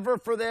forever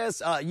for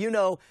this.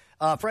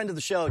 A friend of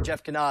the show,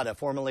 Jeff Kanata,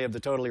 formerly of the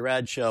Totally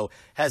Rad Show,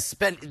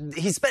 spent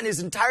his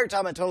entire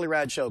time on Totally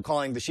Rad Show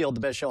calling The Shield the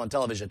best show on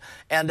television.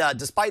 And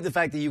despite the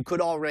fact that you could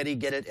already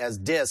get it as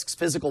discs,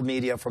 physical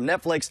media from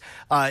Netflix,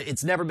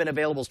 it's never been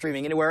available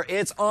streaming anywhere.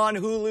 It's on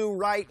Hulu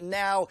right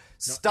now.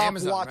 Stop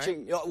Amazon,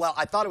 watching. Right? Well,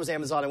 I thought it was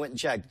Amazon. I went and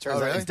checked. It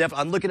turns out really? it's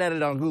definitely. I'm looking at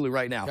it on Hulu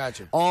right now.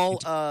 Gotcha.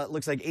 All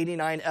looks like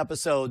 89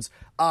 episodes.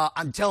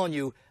 I'm telling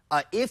you,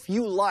 if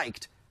you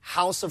liked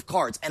House of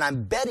Cards, and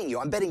I'm betting you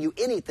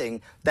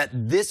anything that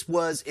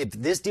if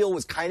this deal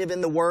was kind of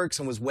in the works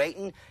and was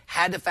waiting,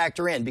 had to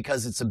factor in,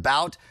 because it's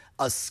about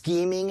a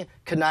scheming,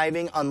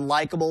 conniving,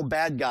 unlikable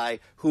bad guy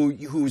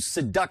who's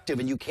seductive,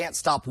 and you can't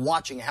stop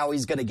watching how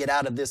he's going to get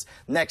out of this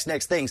next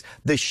things.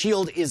 The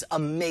Shield is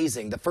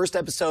amazing. The first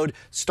episode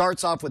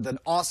starts off with an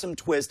awesome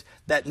twist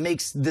that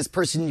makes this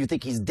person, you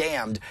think he's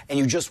damned, and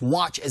you just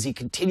watch as he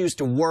continues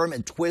to worm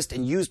and twist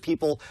and use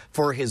people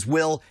for his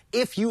will.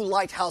 If you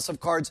liked House of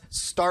Cards,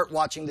 start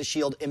watching The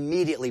Shield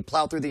immediately.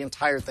 Plow through the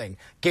entire thing.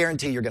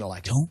 Guarantee you're going to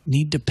like it. Don't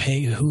need to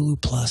pay Hulu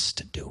Plus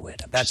to do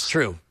it. That's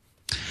true.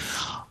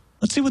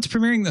 Let's see what's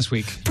premiering this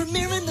week.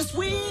 Premiering this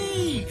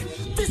week!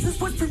 This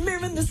is what's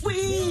premiering this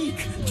week!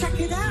 Check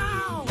it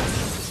out!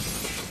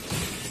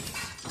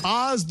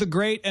 Oz the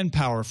Great and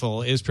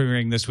Powerful is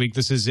premiering this week.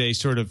 This is a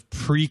sort of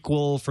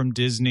prequel from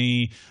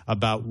Disney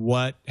about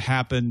what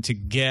happened to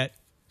get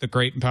the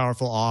Great and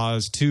Powerful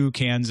Oz to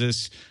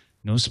Kansas.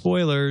 No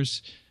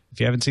spoilers if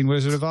you haven't seen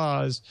Wizard of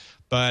Oz.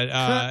 But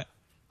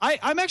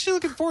I'm actually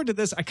looking forward to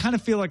this. I kind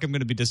of feel like I'm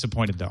going to be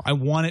disappointed, though. I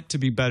want it to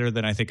be better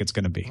than I think it's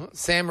going to be.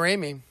 Sam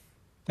Raimi.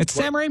 It's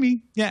Sam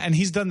Raimi. Yeah, and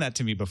he's done that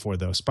to me before,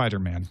 though.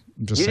 Spider-Man.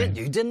 I'm just saying.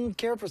 You didn't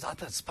care for? I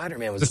thought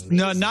Spider-Man was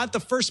no, not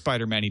the first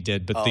Spider-Man he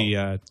did, but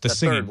the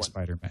singing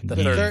Spider-man.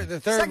 The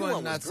third second one,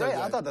 one not was so great.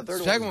 good. I thought the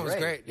third second one was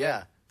great.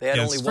 Yeah. They had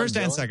Yes, only one first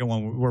and villain. second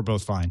one were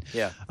both fine.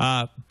 Yeah.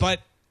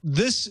 But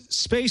this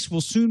space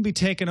will soon be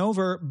taken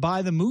over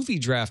by the movie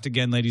draft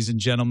again, ladies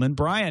and gentlemen.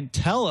 Brian,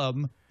 tell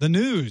them the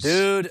news.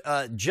 Dude,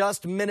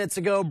 just minutes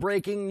ago,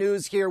 breaking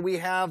news here. We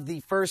have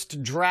the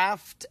first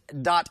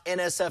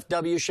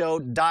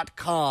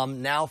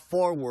draft.nsfwshow.com now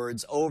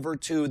forwards over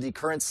to the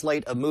current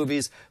slate of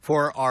movies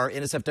for our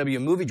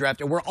NSFW movie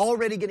draft. And we're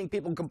already getting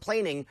people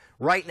complaining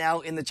right now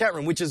in the chat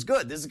room, which is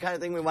good. This is the kind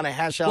of thing we want to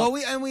hash out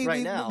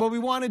right now. What we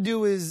want to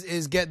do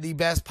is get the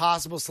best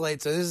possible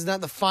slate. So this is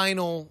not the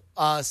final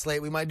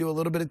slate. We might do a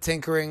little bit of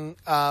tinkering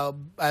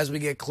as we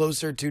get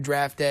closer to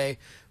draft day.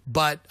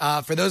 But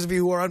for those of you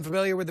who are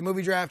unfamiliar with the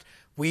movie draft,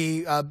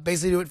 we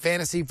basically do it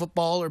fantasy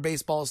football or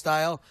baseball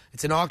style.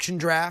 It's an auction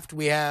draft.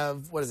 We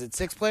have,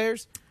 6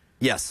 players?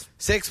 Yes.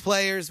 6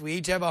 players. We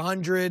each have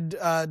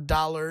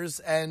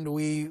 $100, and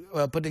we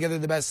put together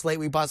the best slate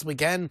we possibly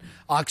can,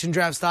 auction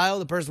draft style.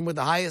 The person with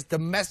the highest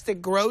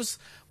domestic gross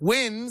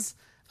wins,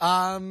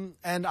 and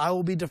I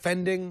will be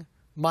defending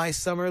my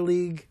Summer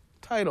League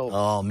title.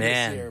 Oh, this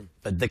man. year.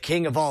 But the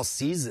king of all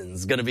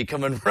seasons is going to be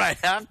coming right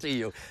after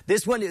you.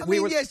 This one,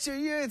 yeah, sure.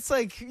 Yeah, it's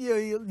like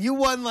you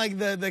won like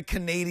the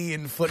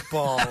Canadian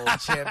football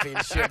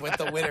championship with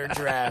the winter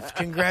draft.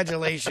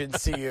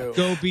 Congratulations to you.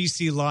 Go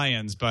BC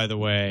Lions, by the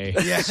way.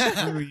 Yeah.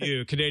 Screw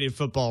you. Canadian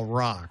football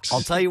rocks. I'll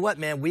tell you what,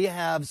 man, we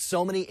have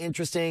so many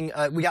interesting,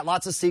 we got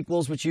lots of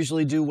sequels, which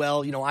usually do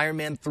well. You know, Iron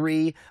Man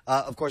 3,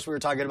 of course, we were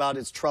talking about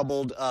its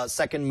troubled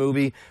second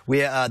movie. We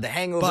The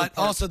Hangover. But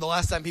also, the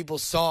last time people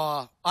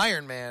saw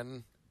Iron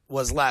Man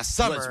was last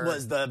summer.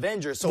 Was the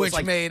Avengers, so which it's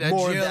like made a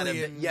more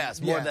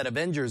jillion, more of that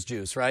Avengers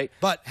juice, right?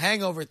 But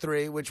Hangover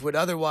 3, which would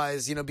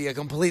otherwise, be a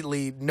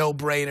completely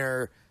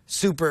no-brainer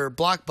super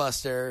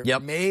blockbuster.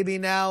 Yep. Maybe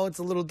now it's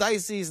a little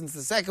dicey since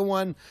the second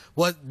one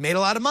made a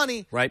lot of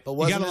money, right? But You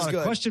wasn't got a as lot good.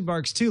 of question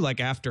marks too,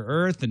 like After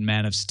Earth and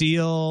Man of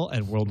Steel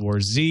and World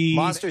War Z.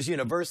 Monsters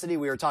University.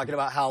 We were talking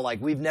about how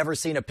we've never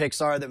seen a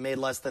Pixar that made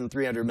less than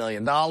 $300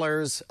 million.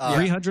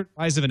 300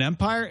 Rise of an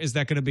Empire. Is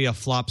that going to be a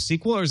flop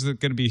sequel or is it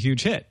going to be a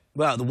huge hit?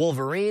 Well, the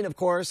Wolverine, of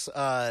course.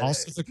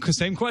 Also the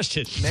same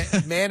question.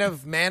 Man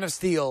of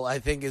Steel, I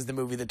think, is the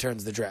movie that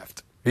turns the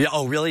draft. Yeah.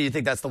 Oh, really? You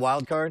think that's the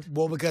wild card?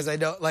 Well, because I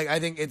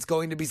think it's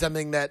going to be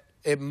something that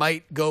it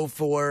might go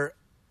for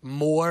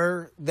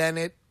more than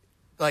it.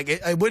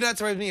 It would not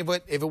surprise me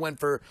if it went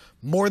for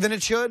more than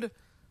it should,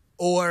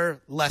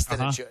 or less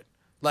than it should.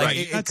 Right.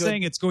 You're not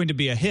saying it's going to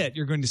be a hit.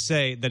 You're going to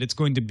say that it's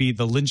going to be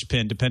the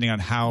linchpin, depending on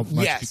how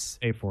much people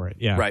pay for it.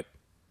 Yeah. Right.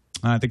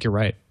 I think you're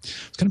right.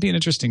 It's going to be an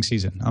interesting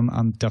season.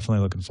 I'm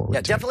definitely looking forward to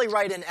it. Yeah, definitely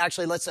write in.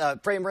 Actually, let's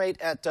frame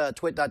rate at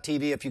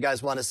twit.tv if you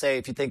guys want to say,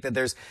 if you think that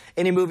there's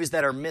any movies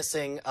that are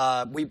missing.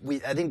 I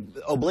think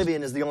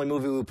Oblivion is the only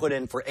movie we put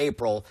in for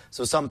April,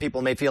 so some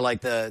people may feel like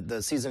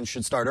the season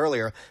should start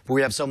earlier, but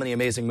we have so many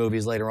amazing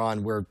movies later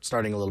on, we're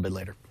starting a little bit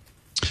later.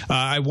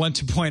 I want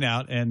to point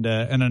out, and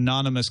an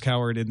anonymous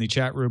coward in the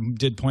chat room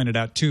did point it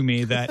out to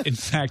me, that, in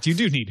fact, you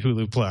do need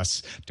Hulu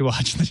Plus to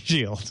watch The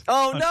Shield.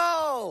 Oh,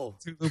 no!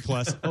 Hulu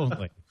Plus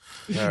only.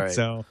 All right.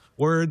 So,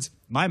 words,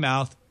 my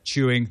mouth,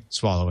 chewing,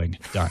 swallowing.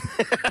 Done.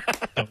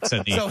 Don't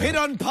send the So email. hit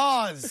on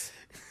pause.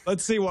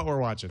 Let's see what we're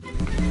watching.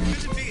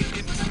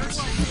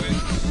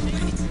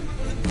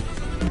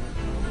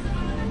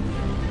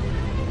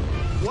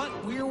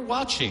 What we're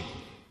watching.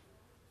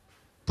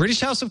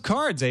 British House of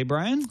Cards, eh,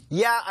 Brian?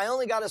 Yeah, I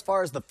only got as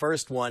far as the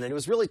first one, and it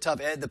was really tough.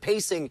 The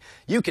pacing,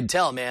 you could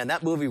tell, man,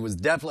 that movie was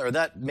definitely, or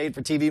that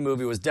made-for-TV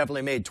movie was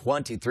definitely made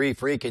 23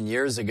 freaking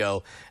years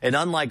ago. And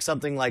unlike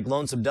something like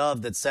Lonesome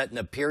Dove that's set in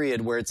a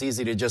period where it's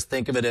easy to just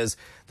think of it as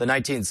the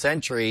 19th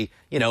century,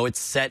 it's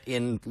set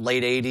in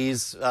late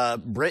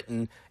 80s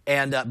Britain.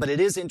 And but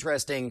it is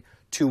interesting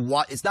to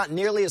watch. It's not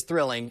nearly as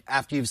thrilling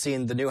after you've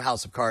seen the new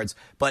House of Cards,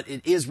 but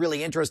it is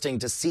really interesting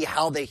to see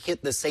how they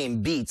hit the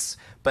same beats,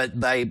 but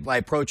by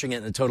approaching it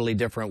in a totally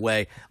different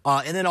way.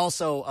 And then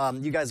also,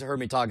 you guys have heard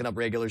me talking up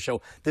regular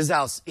show. This is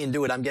how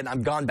into it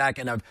I've gone back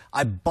and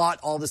I bought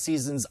all the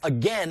seasons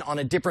again on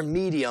a different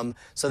medium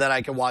so that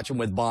I can watch them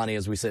with Bonnie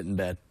as we sit in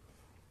bed.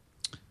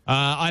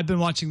 I've been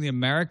watching The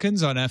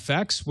Americans on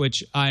FX,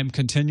 which I'm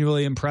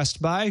continually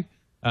impressed by.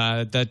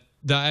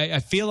 I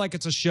feel like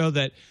it's a show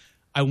that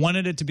I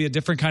wanted it to be a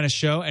different kind of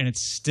show, and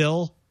it's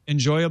still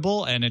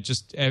enjoyable. And it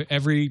just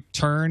every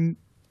turn,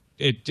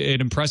 it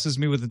impresses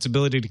me with its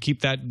ability to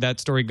keep that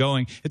story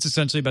going. It's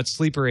essentially about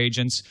sleeper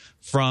agents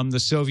from the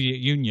Soviet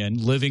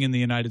Union living in the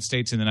United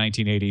States in the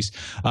 1980s.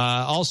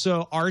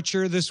 Also,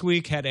 Archer this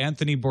week had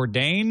Anthony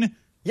Bourdain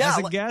as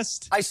a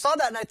guest. I saw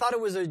that and I thought it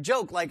was a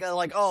joke.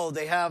 Oh,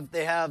 they have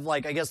I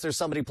guess there's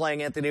somebody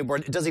playing Anthony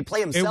Bourdain. Does he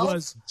play himself? It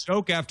was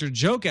joke after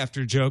joke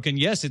after joke. And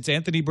yes, it's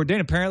Anthony Bourdain.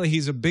 Apparently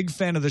he's a big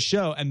fan of the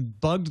show and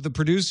bugged the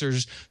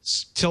producers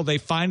till they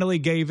finally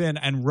gave in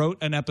and wrote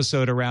an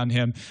episode around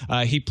him.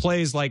 He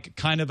plays like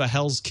kind of a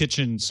Hell's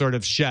Kitchen sort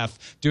of chef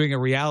doing a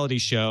reality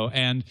show.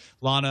 And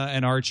Lana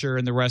and Archer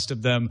and the rest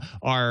of them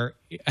are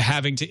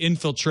having to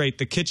infiltrate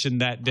the kitchen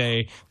that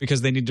day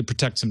because they need to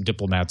protect some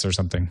diplomats or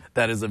something.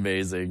 That is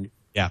amazing.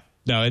 Yeah.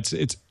 No,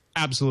 it's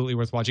absolutely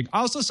worth watching. I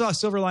also saw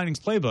Silver Linings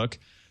Playbook,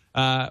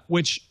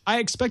 which I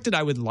expected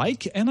I would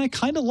like, and I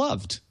kind of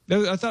loved.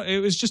 I thought it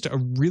was just a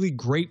really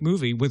great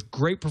movie with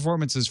great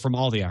performances from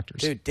all the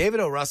actors. Dude, David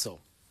O. Russell.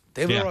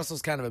 David O.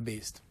 Russell's kind of a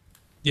beast.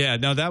 Yeah,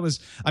 no,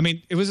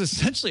 it was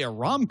essentially a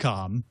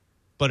rom-com,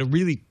 but a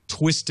really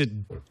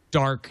twisted,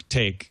 dark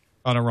take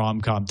on a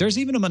rom-com. There's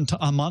even a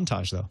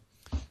montage, though.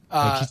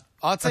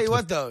 I'll tell you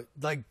what, though.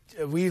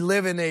 We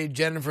live in a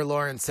Jennifer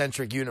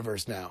Lawrence-centric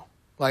universe now.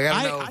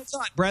 I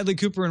thought Bradley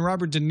Cooper and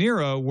Robert De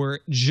Niro were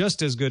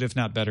just as good, if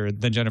not better,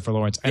 than Jennifer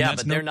Lawrence. And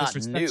that's but they're not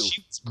new.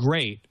 She's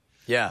great.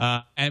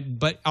 Yeah.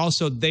 But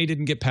also, they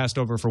didn't get passed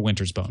over for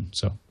Winter's Bone.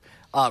 So,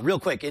 real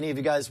quick, any of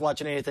you guys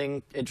watching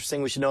anything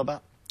interesting we should know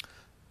about?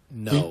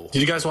 No.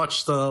 Did you guys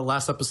watch the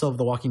last episode of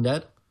The Walking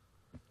Dead?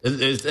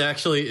 It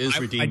actually is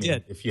redeeming. I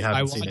did. If you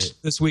haven't seen it. I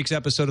watched this week's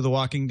episode of The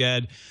Walking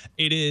Dead.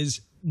 It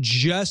is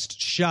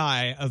just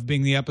shy of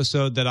being the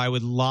episode that I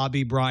would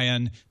lobby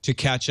Brian to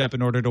catch up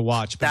in order to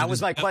watch. But that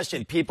was my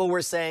question. People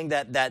were saying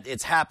that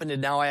it's happened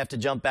and now I have to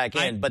jump back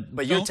in.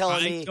 But you're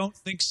telling me... I don't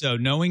think so.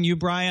 Knowing you,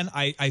 Brian,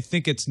 I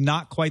think it's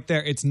not quite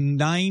there. It's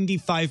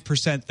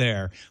 95%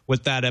 there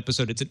with that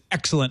episode. It's an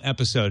excellent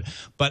episode.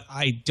 But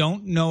I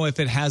don't know if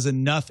it has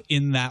enough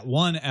in that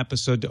one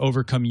episode to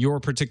overcome your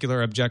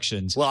particular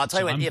objections. Well, I'll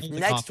tell you what. If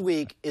next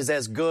week is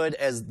as good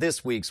as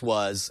this week's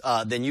was,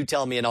 then you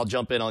tell me and I'll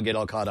jump in. I'll get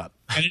all caught up.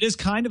 And it is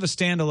kind of a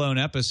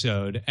standalone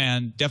episode,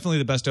 and definitely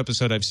the best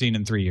episode I've seen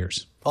in 3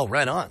 years. Oh,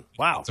 right on.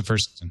 Wow. It's the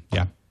first season.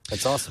 Yeah.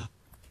 That's awesome.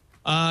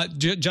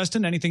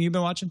 Justin, anything you've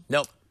been watching?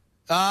 Nope.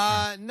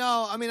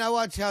 No, I mean, I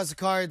watch House of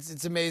Cards.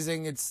 It's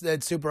amazing. It's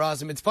super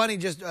awesome. It's funny,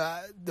 just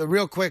the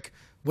real quick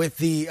with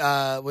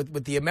the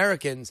with the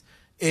Americans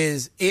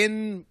is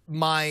in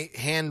my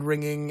hand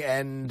wringing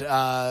and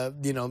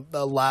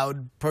the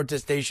loud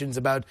protestations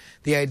about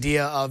the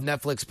idea of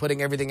Netflix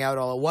putting everything out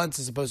all at once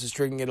as opposed to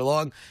stringing it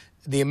along.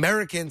 The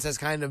Americans has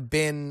kind of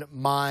been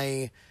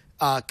my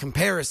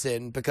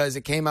comparison because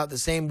it came out the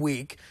same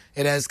week.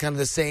 It has kind of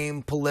the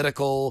same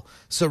political,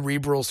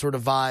 cerebral sort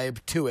of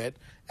vibe to it.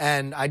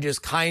 And I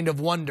just kind of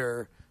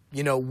wonder,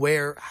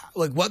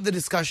 what the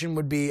discussion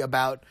would be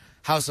about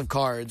House of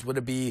Cards. Would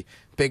it be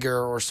bigger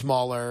or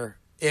smaller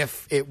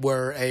if it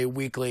were a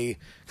weekly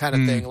kind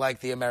of thing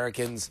like the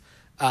Americans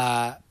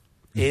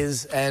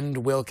is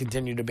and will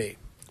continue to be?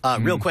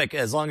 Real quick,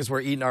 as long as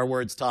we're eating our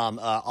words, Tom,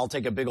 I'll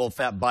take a big old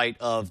fat bite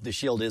of The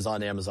Shield is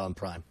on Amazon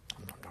Prime.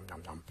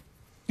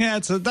 Yeah,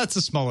 that's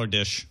a smaller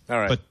dish. All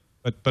right.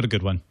 But a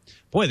good one.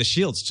 Boy, The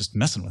Shield's just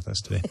messing with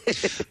us today.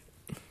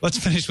 Let's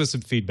finish with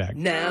some feedback.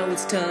 Now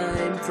it's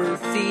time for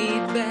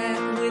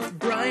feedback with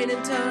Brian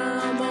and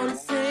Tom on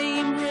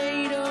Frame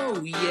Rate.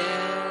 Oh, yeah.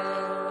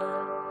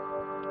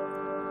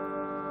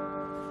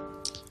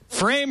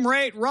 Frame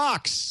Rate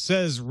rocks,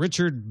 says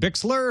Richard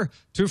Bixler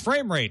to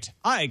Frame Rate.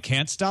 I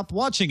can't stop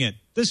watching it.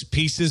 This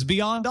piece is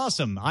beyond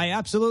awesome. I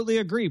absolutely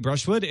agree,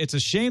 Brushwood. It's a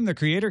shame the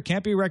creator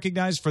can't be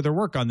recognized for their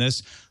work on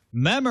this.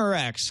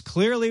 Memorex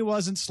clearly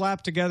wasn't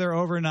slapped together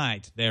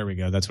overnight. There we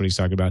go. That's what he's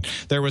talking about.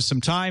 There was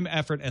some time,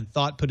 effort, and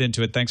thought put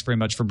into it. Thanks very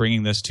much for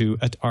bringing this to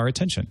our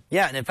attention.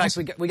 Yeah, and in fact,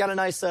 we got a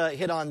nice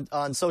hit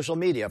on social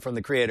media from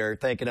the creator,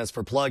 thanking us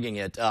for plugging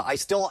it. I'm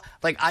still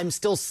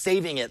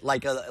saving it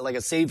like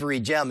a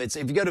savory gem. If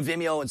you go to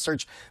Vimeo and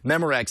search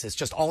Memorex, it's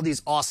just all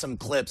these awesome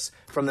clips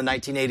from the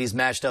 1980s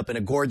mashed up in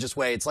a gorgeous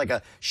way. It's like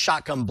a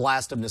shotgun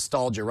blast of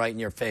nostalgia right in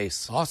your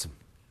face. Awesome.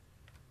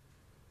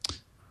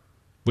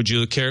 Would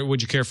you care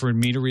for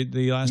me to read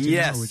the last email?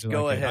 Yes, or would you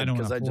go like ahead,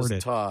 because I just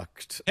it?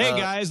 talked. Hey,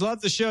 guys, love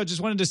the show. Just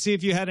wanted to see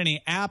if you had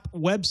any app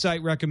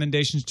website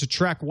recommendations to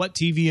track what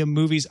TV and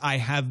movies I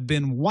have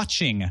been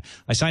watching.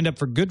 I signed up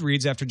for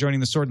Goodreads after joining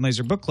the Sword and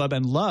Laser Book Club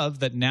and love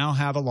that now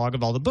have a log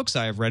of all the books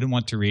I have read and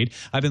want to read.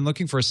 I've been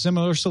looking for a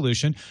similar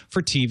solution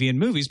for TV and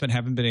movies, but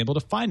haven't been able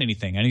to find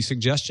anything. Any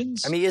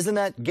suggestions? I mean, isn't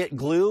that Get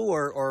Glue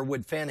or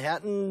would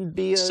Fanhattan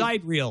be a...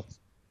 Sidereel.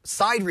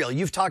 Sidereel,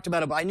 you've talked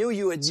about it, but I knew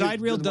you had...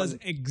 Sidereel does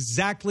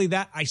exactly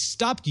that. I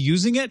stopped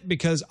using it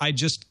because I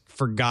just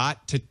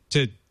forgot to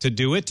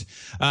do it.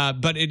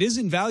 But it is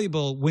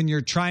invaluable when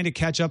you're trying to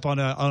catch up on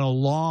a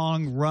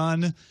long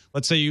run.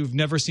 Let's say you've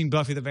never seen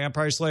Buffy the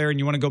Vampire Slayer and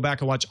you want to go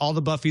back and watch all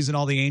the Buffys and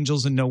all the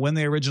Angels and know when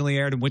they originally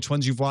aired and which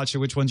ones you've watched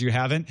and which ones you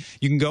haven't.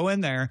 You can go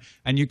in there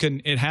and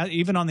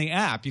even on the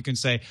app, you can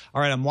say,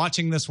 all right, I'm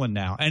watching this one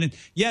now. And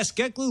yes,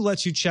 GetGlue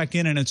lets you check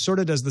in and it sort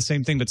of does the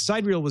same thing, but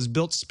Sidereel was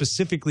built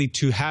specifically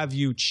to have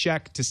you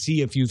check to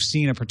see if you've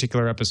seen a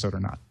particular episode or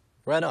not.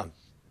 Right on.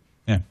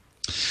 Yeah.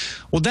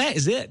 Well, that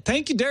is it.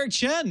 Thank you, Derek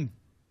Chen.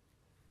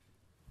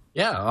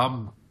 Yeah,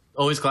 I'm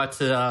always glad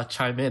to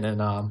chime in,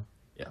 and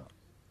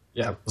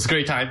yeah, it was a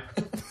great time.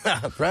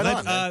 Right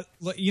on.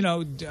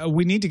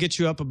 We need to get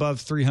you up above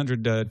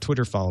 300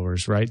 Twitter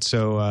followers, right?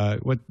 So,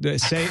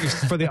 say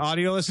for the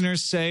audio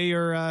listeners, say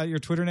your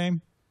Twitter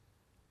name.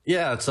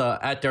 Yeah, it's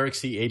at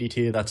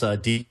DerekC82. That's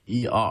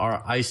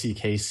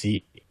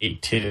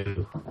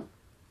DERRICKC82.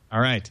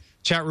 All right.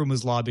 Chat room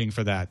was lobbying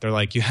for that. They're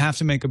like, you have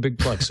to make a big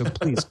plug. So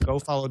please go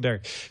follow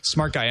Derek.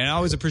 Smart guy. And I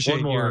always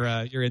appreciate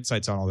your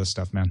insights on all this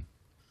stuff, man.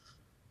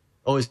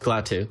 Always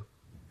glad to.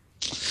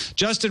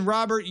 Justin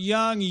Robert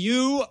Young,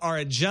 you are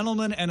a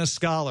gentleman and a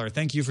scholar.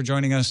 Thank you for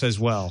joining us as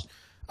well.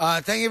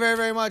 Thank you very,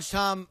 very much,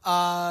 Tom.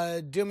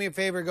 Do me a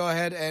favor. Go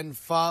ahead and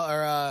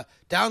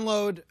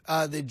download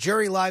the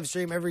Jury live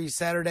stream every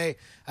Saturday.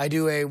 I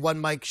do a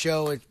one mic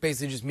show. It's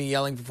basically just me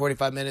yelling for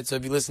 45 minutes. So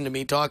if you listen to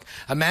me talk,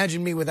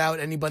 imagine me without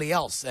anybody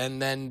else. And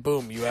then,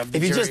 boom, you have the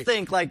If you Jury. just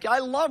think, I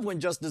love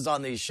when Justin's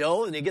on these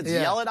shows and he gets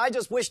yelling. I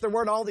just wish there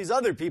weren't all these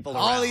other people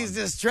around. All these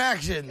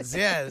distractions,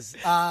 yes.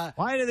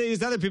 Why do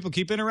these other people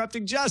keep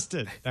interrupting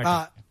Justin?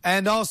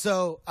 And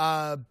also,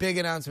 big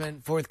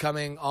announcement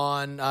forthcoming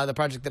on the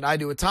project that I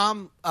do with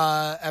Tom,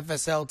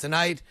 FSL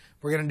Tonight.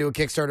 We're going to do a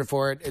Kickstarter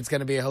for it. It's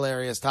going to be a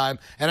hilarious time.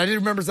 And I did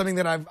remember something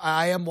that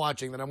I am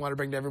watching that I want to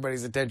bring to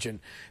everybody's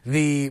attention.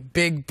 The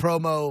big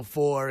promo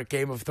for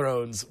Game of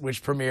Thrones,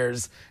 which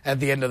premieres at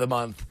the end of the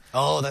month.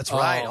 Oh, that's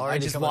right. I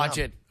just watch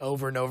it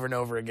over and over and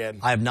over again.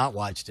 I have not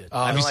watched it.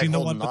 Have you seen the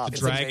one holding with off. the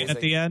dragon at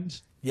the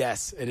end?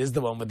 Yes, it is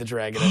the one with the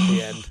dragon at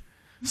the end.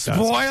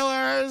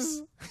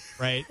 Spoilers!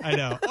 Right, I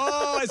know.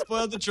 Oh, I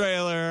spoiled the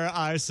trailer.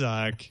 I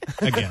suck.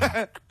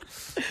 Again.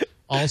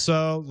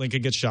 Also,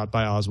 Lincoln gets shot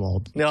by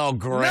Oswald. No,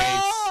 great.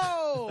 No!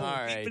 All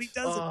right. But he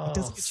doesn't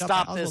get shot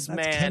Stop by this, Oswald.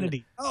 That's man.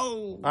 Kennedy.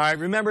 Oh. All right,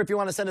 remember, if you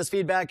want to send us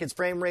feedback, it's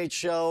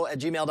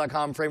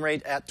framerateshow@gmail.com,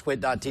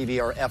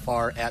 framerate@twit.tv, or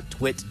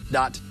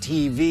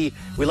fr@twit.tv.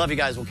 We love you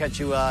guys. We'll catch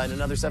you in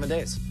another 7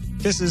 days.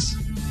 Kisses.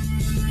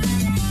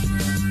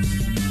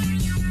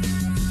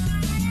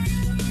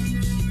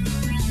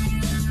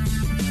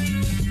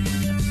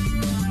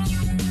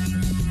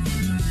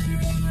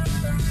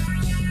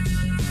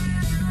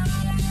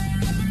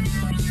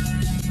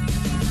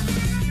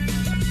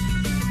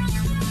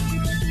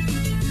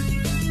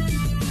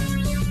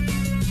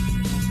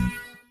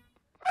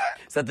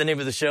 Is that the name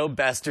of the show,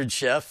 Bastard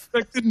Chef?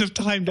 I couldn't have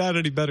timed out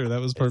any better. That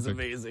was That's perfect.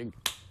 amazing.